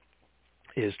is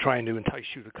trying to entice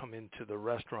you to come into the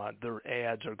restaurant, their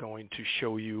ads are going to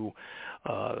show you,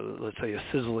 let's say, a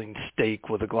sizzling steak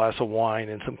with a glass of wine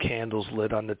and some candles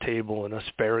lit on the table and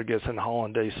asparagus and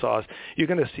hollandaise sauce. You're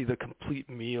going to see the complete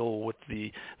meal with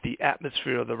the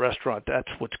atmosphere of the restaurant. That's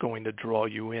what's going to draw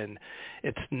you in.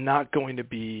 It's not going to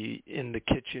be in the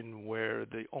kitchen where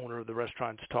the owner of the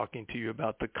restaurant's talking to you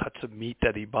about the cuts of meat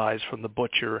that he buys from the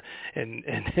butcher and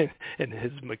his,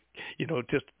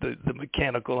 just the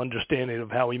mechanical understanding of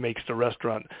how he makes the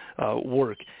restaurant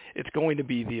work. It's going to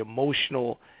be the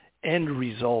emotional end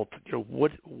result.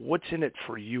 What's in it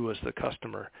for you as the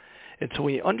customer? And so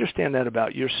when you understand that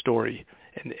about your story,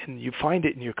 and you find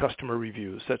it in your customer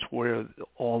reviews, that's where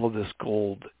all of this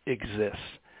gold exists.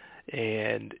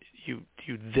 And you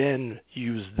then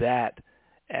use that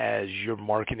as your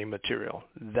marketing material.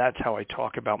 That's how I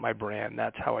talk about my brand.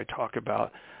 That's how I talk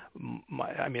about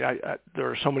there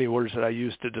are so many words that I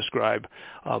use to describe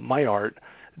my art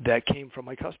that came from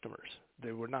my customers.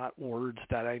 They were not words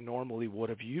that I normally would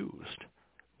have used,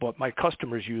 but my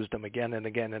customers used them again and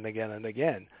again and again and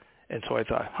again. And so I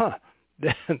thought,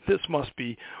 this must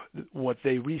be what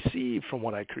they receive from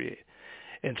what I create.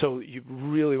 And so you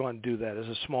really want to do that. As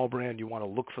a small brand, you want to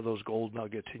look for those gold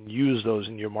nuggets and use those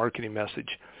in your marketing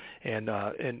message, and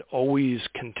always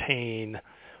contain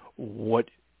what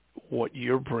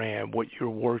your brand, what your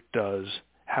work does,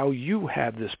 how you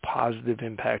have this positive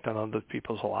impact on other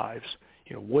people's lives.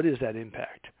 What is that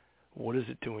impact? What is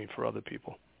it doing for other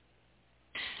people?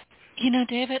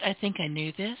 David, I think I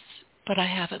knew this, but I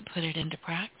haven't put it into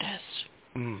practice.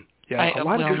 Yeah, I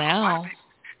will now.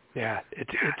 Yeah, it's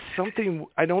something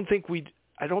I don't think we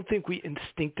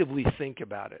instinctively think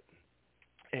about it.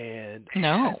 And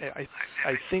no,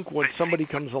 I think when somebody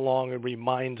comes along and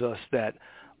reminds us that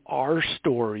our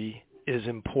story is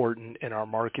important in our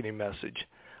marketing message,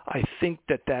 I think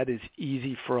that is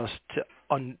easy for us to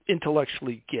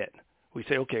intellectually get. We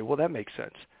say, okay, well, that makes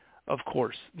sense. Of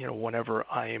course, whenever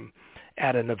I'm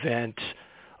at an event,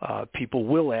 people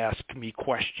will ask me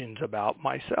questions about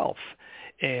myself.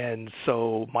 And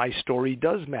so my story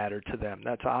does matter to them.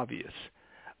 That's obvious.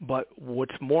 But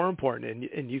what's more important,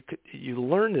 and you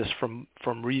learn this from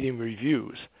reading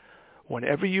reviews,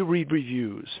 whenever you read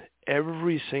reviews,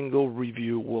 every single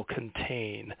review will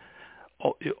contain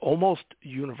almost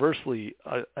universally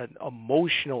an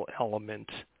emotional element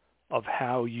of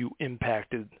how you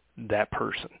impacted that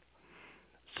person.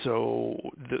 So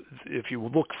if you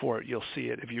look for it, you'll see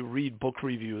it. If you read book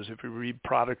reviews, if you read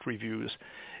product reviews,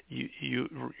 you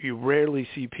rarely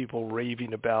see people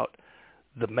raving about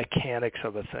the mechanics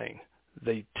of a thing.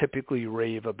 They typically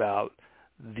rave about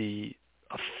the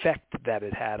effect that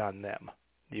it had on them,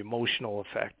 the emotional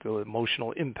effect, the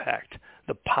emotional impact,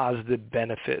 the positive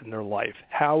benefit in their life,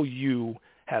 how you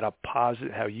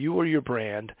or your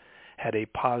brand had a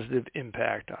positive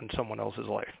impact on someone else's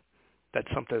life. That's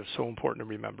something that's so important to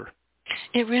remember.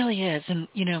 It really is. And,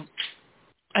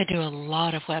 I do a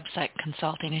lot of website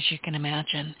consulting, as you can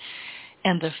imagine.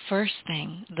 And the first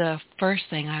thing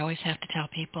I always have to tell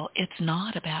people, it's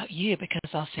not about you, because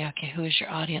I'll say, okay, who is your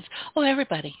audience? Oh,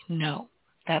 everybody. No,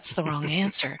 that's the wrong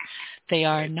answer. They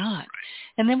are not.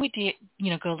 And then we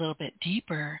go a little bit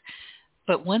deeper.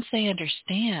 But once they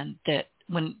understand that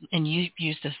and you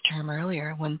used this term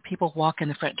earlier, when people walk in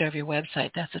the front door of your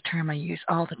website, that's a term I use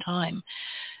all the time.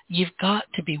 You've got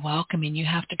to be welcoming. You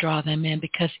have to draw them in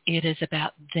because it is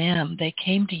about them. They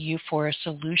came to you for a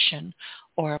solution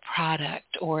or a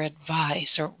product or advice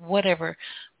or whatever.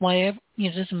 It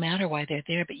doesn't matter why they're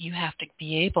there, but you have to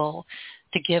be able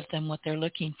to give them what they're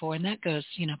looking for. And that goes,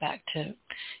 back to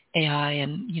AI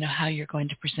and, how you're going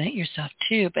to present yourself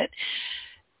too. But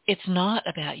it's not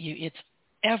about you.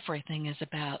 Everything is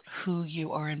about who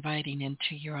you are inviting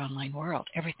into your online world,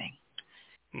 everything.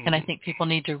 Mm-hmm. And I think people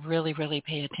need to really, really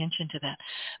pay attention to that.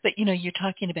 But, you're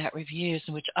talking about reviews,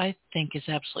 which I think is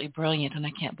absolutely brilliant, and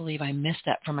I can't believe I missed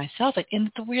that for myself.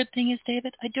 And the weird thing is,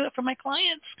 David, I do it for my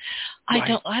clients. I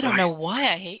don't know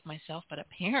why I hate myself, but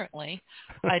apparently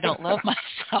I don't love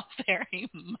myself very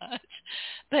much.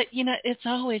 But, it's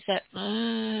always that,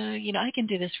 I can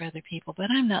do this for other people, but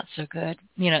I'm not so good,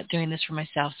 doing this for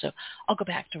myself, so I'll go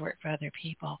back to work for other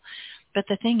people. But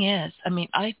the thing is,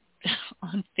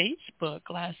 on Facebook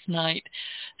last night,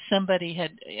 somebody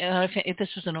had, this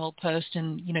was an old post,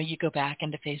 and, you go back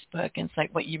into Facebook, and it's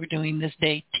like what you were doing this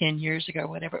day 10 years ago,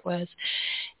 whatever it was.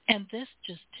 And this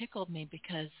just tickled me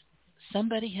because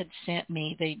somebody had sent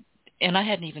me, and I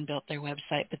hadn't even built their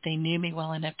website, but they knew me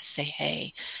well enough to say,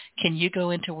 hey, can you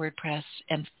go into WordPress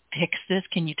and fix this?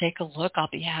 Can you take a look? I'll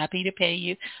be happy to pay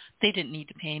you. They didn't need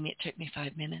to pay me. It took me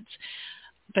 5 minutes.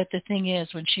 But the thing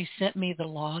is, when she sent me the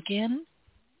login,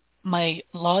 my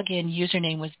login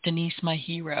username was Denise My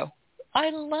Hero.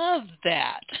 I love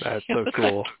that. That's so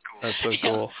cool. That's so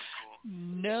cool.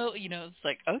 No, it's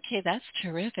like, okay, that's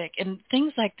terrific. And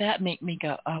things like that make me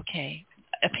go, okay,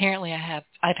 apparently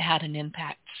I've had an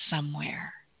impact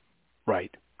somewhere. Right.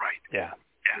 Yeah.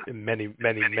 In many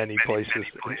places.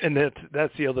 And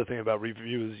that's the other thing about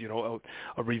reviews.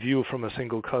 A review from a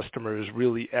single customer is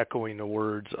really echoing the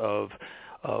words of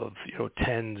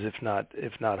tens, if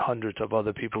not hundreds of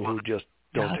other people who just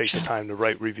don't take the time to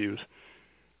write reviews.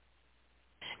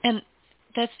 And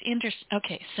that's interesting.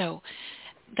 Okay, so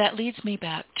that leads me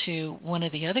back to one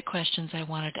of the other questions I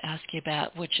wanted to ask you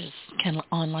about, which is, can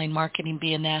online marketing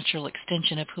be a natural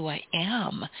extension of who I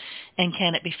am? And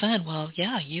can it be fun? Well,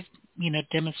 yeah, you've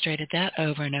demonstrated that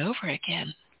over and over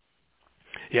again.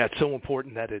 Yeah, it's so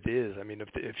important that it is.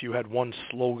 If you had one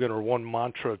slogan or one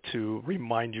mantra to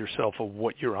remind yourself of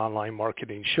what your online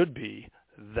marketing should be,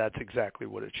 that's exactly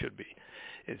what it should be.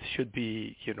 It should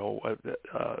be,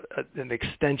 an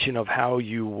extension of how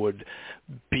you would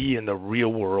be in the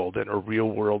real world, in a real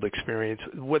world experience,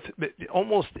 with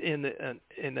almost in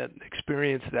an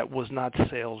experience that was not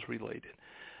sales related.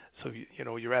 So,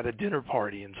 you're at a dinner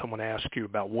party and someone asks you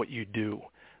about what you do.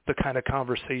 The kind of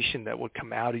conversation that would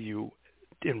come out of you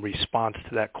in response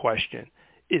to that question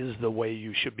is the way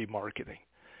you should be marketing.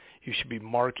 You should be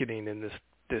marketing in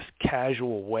this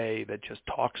casual way that just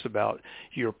talks about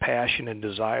your passion and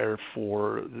desire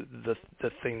for the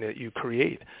thing that you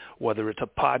create, whether it's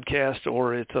a podcast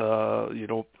or it's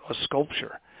a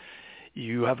sculpture.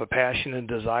 You have a passion and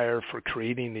desire for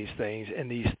creating these things,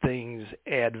 and these things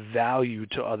add value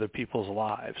to other people's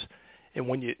lives. And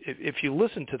if you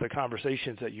listen to the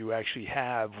conversations that you actually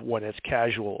have when it's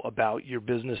casual about your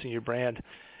business and your brand,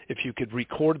 if you could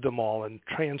record them all and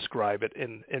transcribe it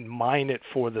and mine it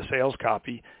for the sales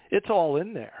copy, it's all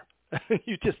in there.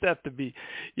 You just have to be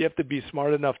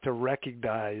smart enough to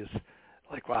recognize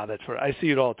like, wow, that's where I see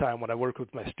it all the time. When I work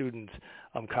with my students,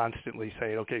 I'm constantly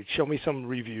saying, okay, show me some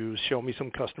reviews, show me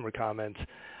some customer comments.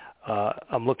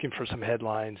 I'm looking for some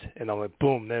headlines, and I'm like,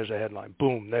 boom, there's a headline.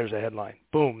 Boom, there's a headline.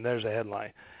 Boom, there's a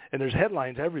headline. And there's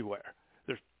headlines everywhere.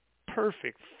 There's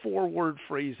perfect 4-word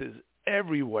phrases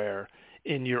everywhere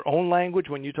in your own language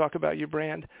when you talk about your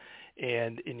brand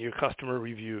and in your customer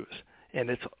reviews. And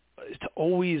it's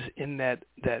always in that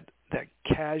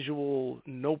casual,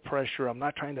 no pressure. I'm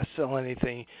not trying to sell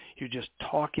anything. You're just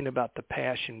talking about the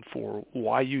passion for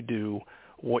why you do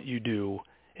what you do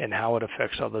and how it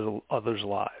affects others'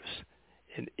 lives.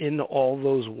 And in all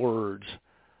those words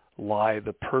lie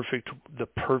the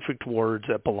perfect words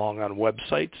that belong on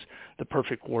websites, the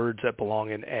perfect words that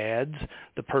belong in ads,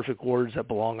 the perfect words that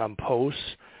belong on posts,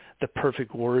 the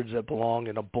perfect words that belong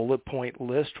in a bullet point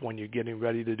list when you're getting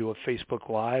ready to do a Facebook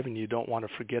Live and you don't want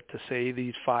to forget to say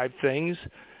these 5 things.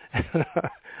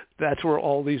 That's where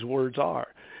all these words are.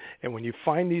 And when you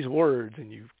find these words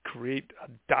and you create a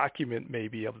document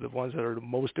maybe of the ones that are the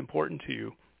most important to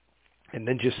you, and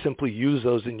then just simply use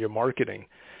those in your marketing,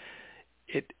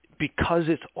 because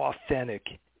it's authentic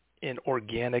and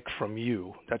organic from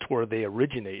you, that's where they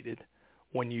originated.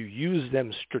 When you use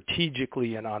them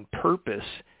strategically and on purpose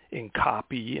in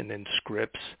copy and in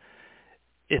scripts,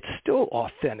 it's still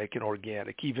authentic and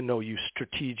organic, even though you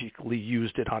strategically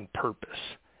used it on purpose,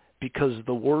 because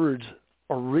the words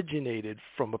originated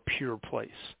from a pure place.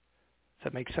 Does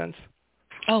that make sense?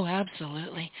 Oh,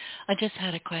 absolutely. I just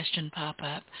had a question pop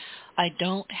up. I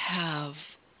don't have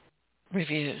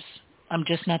reviews. I'm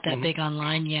just not that big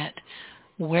online yet.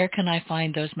 Where can I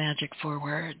find those magic 4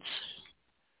 words?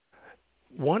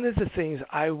 One of the things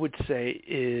I would say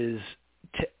is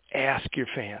to ask your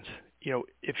fans.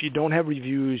 If you don't have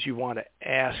reviews, you want to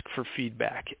ask for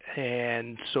feedback.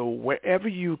 And so wherever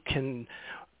you can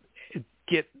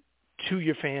get to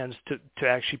your fans to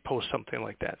actually post something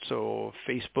like that. So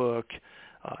Facebook,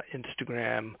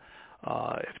 Instagram,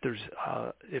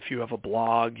 if you have a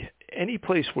blog, any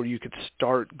place where you could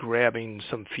start grabbing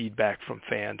some feedback from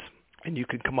fans, and you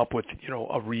could come up with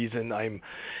a reason. I'm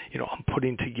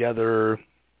putting together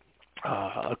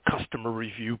a customer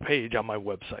review page on my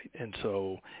website. And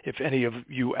so if any of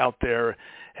you out there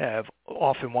have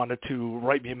often wanted to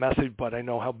write me a message, but I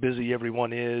know how busy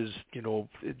everyone is,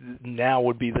 now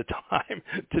would be the time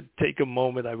to take a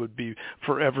moment. I would be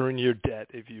forever in your debt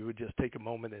if you would just take a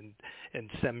moment and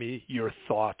send me your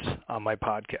thoughts on my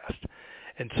podcast.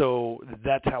 And so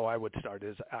that's how I would start.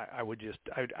 Is I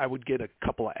would get a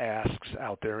couple of asks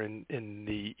out there in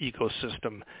the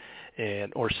ecosystem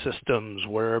or systems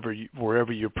wherever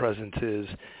your presence is,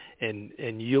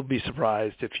 and you'll be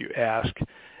surprised if you ask.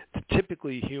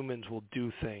 Typically, humans will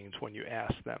do things when you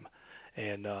ask them,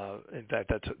 and in fact,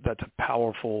 that's a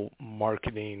powerful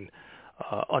marketing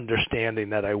understanding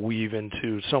that I weave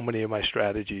into so many of my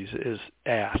strategies. Is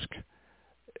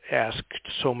ask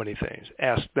so many things.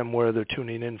 Ask them where they're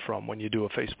tuning in from when you do a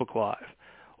Facebook Live.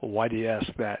 Well, why do you ask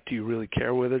that? Do you really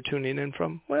care where they're tuning in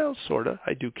from? Well, sort of.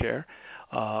 I do care.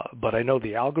 But I know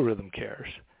the algorithm cares,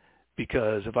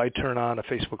 because if I turn on a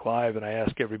Facebook Live and I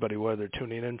ask everybody where they're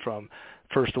tuning in from,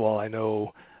 first of all, I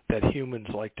know that humans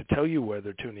like to tell you where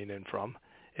they're tuning in from.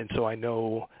 And so I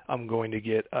know I'm going to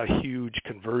get a huge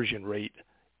conversion rate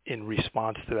in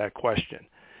response to that question.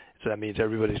 So that means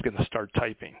everybody's going to start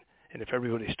typing. And if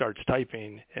everybody starts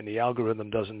typing and the algorithm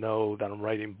doesn't know that I'm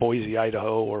writing Boise,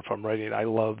 Idaho, or if I'm writing I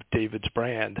love David's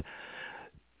brand,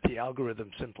 the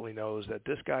algorithm simply knows that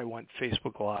this guy went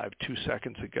Facebook Live 2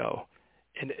 seconds ago,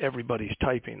 and everybody's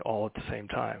typing all at the same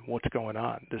time. What's going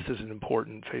on? This is an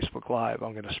important Facebook Live.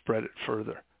 I'm going to spread it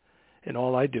further. And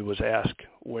all I do is ask,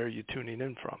 where are you tuning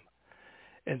in from?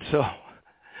 And so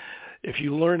if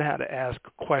you learn how to ask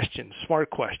questions, smart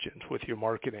questions with your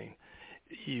marketing,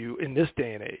 you, in this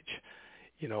day and age,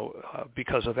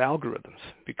 because of algorithms,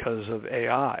 because of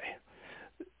AI,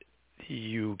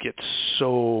 you get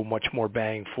so much more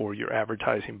bang for your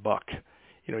advertising buck.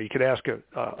 You could ask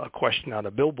a question on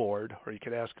a billboard, or you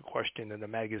could ask a question in a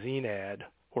magazine ad,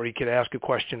 or you could ask a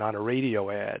question on a radio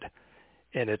ad,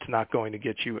 and it's not going to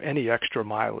get you any extra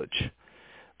mileage.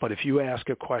 But if you ask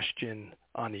a question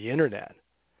on the internet,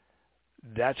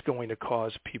 that's going to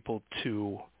cause people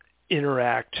to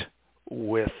interact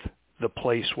with the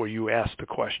place where you ask the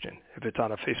question. If it's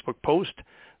on a Facebook post,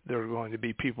 there are going to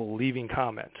be people leaving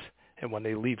comments. And when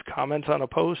they leave comments on a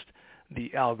post,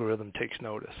 the algorithm takes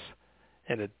notice.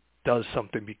 And it does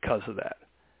something because of that.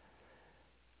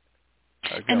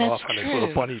 I got off on this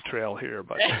little bunny trail here,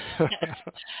 but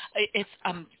it's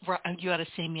you ought to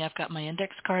see me. I've got my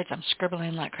index cards. I'm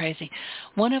scribbling like crazy.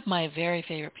 One of my very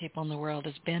favorite people in the world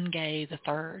is Ben Gay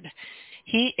III.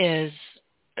 He is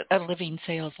a living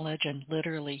sales legend,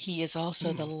 literally. He is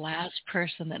also the last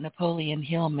person that Napoleon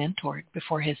Hill mentored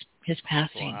before his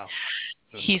passing. Wow.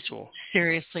 He's cool.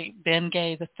 Seriously, Ben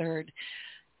Gay III.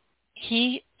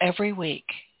 He, every week,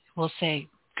 will say,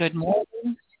 good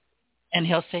morning, and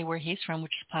he'll say where he's from,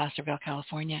 which is Placerville,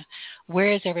 California.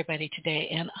 Where is everybody today?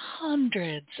 And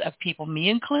hundreds of people, me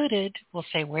included, will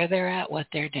say where they're at, what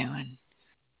they're doing.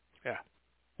 Yeah.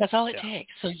 That's all it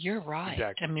takes. So you're right.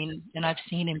 Exactly. I mean, and I've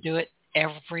seen him do it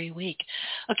every week.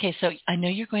 Okay, so I know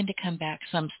you're going to come back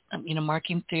some,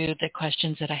 marking through the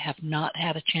questions that I have not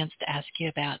had a chance to ask you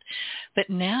about. But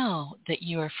now that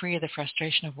you are free of the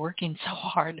frustration of working so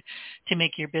hard to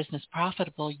make your business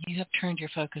profitable, you have turned your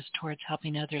focus towards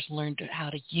helping others learn how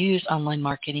to use online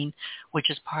marketing, which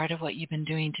is part of what you've been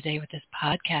doing today with this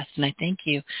podcast, and I thank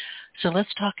you. So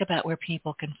let's talk about where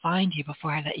people can find you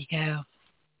before I let you go.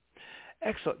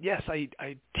 Excellent. Yes, I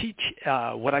teach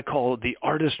what I call the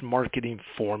artist marketing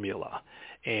formula.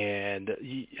 And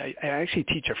I actually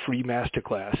teach a free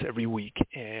masterclass every week.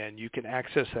 And you can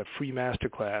access that free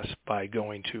masterclass by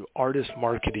going to Artist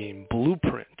Marketing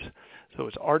Blueprint. So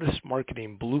it's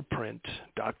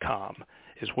artistmarketingblueprint.com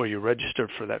is where you register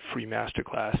for that free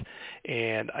masterclass.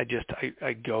 And I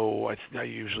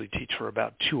usually teach for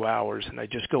about 2 hours, and I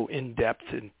just go in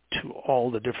depth into all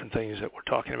the different things that we're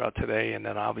talking about today, and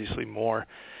then obviously more.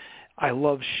 I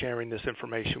love sharing this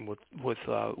information with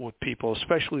people,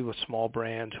 especially with small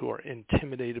brands who are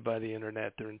intimidated by the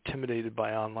internet. They're intimidated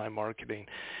by online marketing,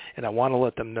 and I want to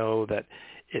let them know that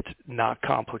it's not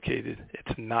complicated,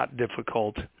 it's not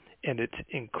difficult, and it's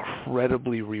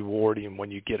incredibly rewarding when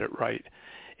you get it right.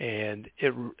 And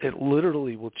it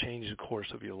literally will change the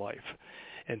course of your life.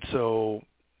 And so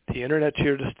the internet's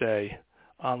here to stay.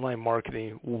 Online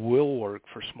marketing will work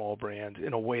for small brands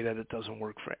in a way that it doesn't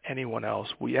work for anyone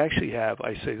else. We actually have,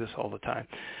 I say this all the time,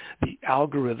 the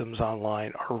algorithms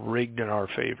online are rigged in our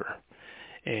favor.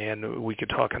 And we could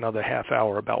talk another half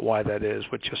hour about why that is,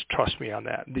 but just trust me on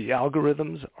that. The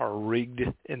algorithms are rigged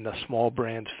in the small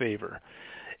brand's favor.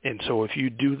 And so if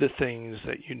you do the things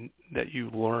that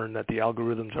you learn that the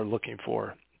algorithms are looking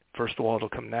for, first of all, it'll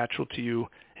come natural to you,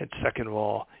 and second of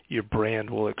all, your brand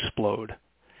will explode.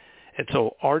 And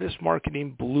so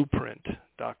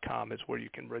artistmarketingblueprint.com is where you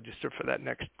can register for that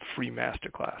next free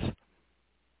masterclass.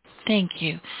 Thank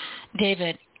you.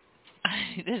 David,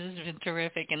 this has been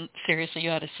terrific, and seriously, you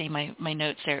ought to see my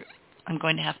notes there. I'm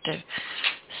going to have to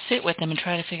sit with them and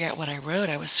try to figure out what I wrote.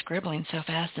 I was scribbling so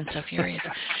fast and so furious.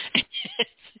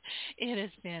 It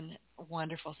has been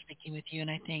wonderful speaking with you,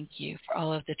 and I thank you for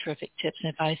all of the terrific tips and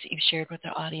advice that you've shared with the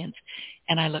audience.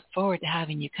 And I look forward to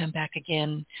having you come back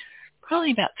again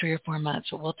probably about 3 or 4 months,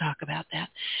 but we'll talk about that.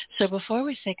 So before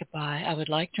we say goodbye, I would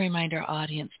like to remind our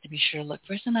audience to be sure to look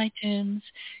for us on iTunes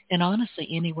and honestly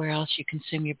anywhere else you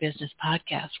consume your business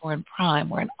podcasts. We're in Prime,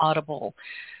 we're in Audible,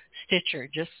 Stitcher,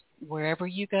 just wherever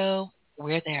you go,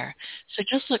 we're there. So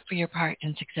just look for your part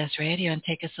in Success Radio and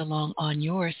take us along on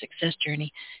your success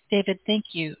journey. David, thank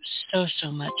you so,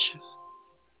 so much.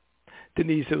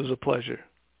 Denise, it was a pleasure.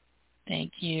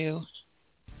 Thank you.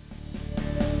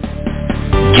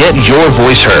 Get your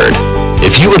voice heard.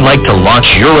 If you would like to launch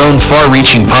your own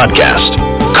far-reaching podcast,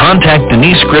 contact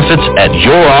Denise Griffiths at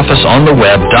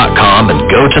yourofficeontheweb.com and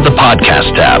go to the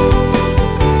podcast tab.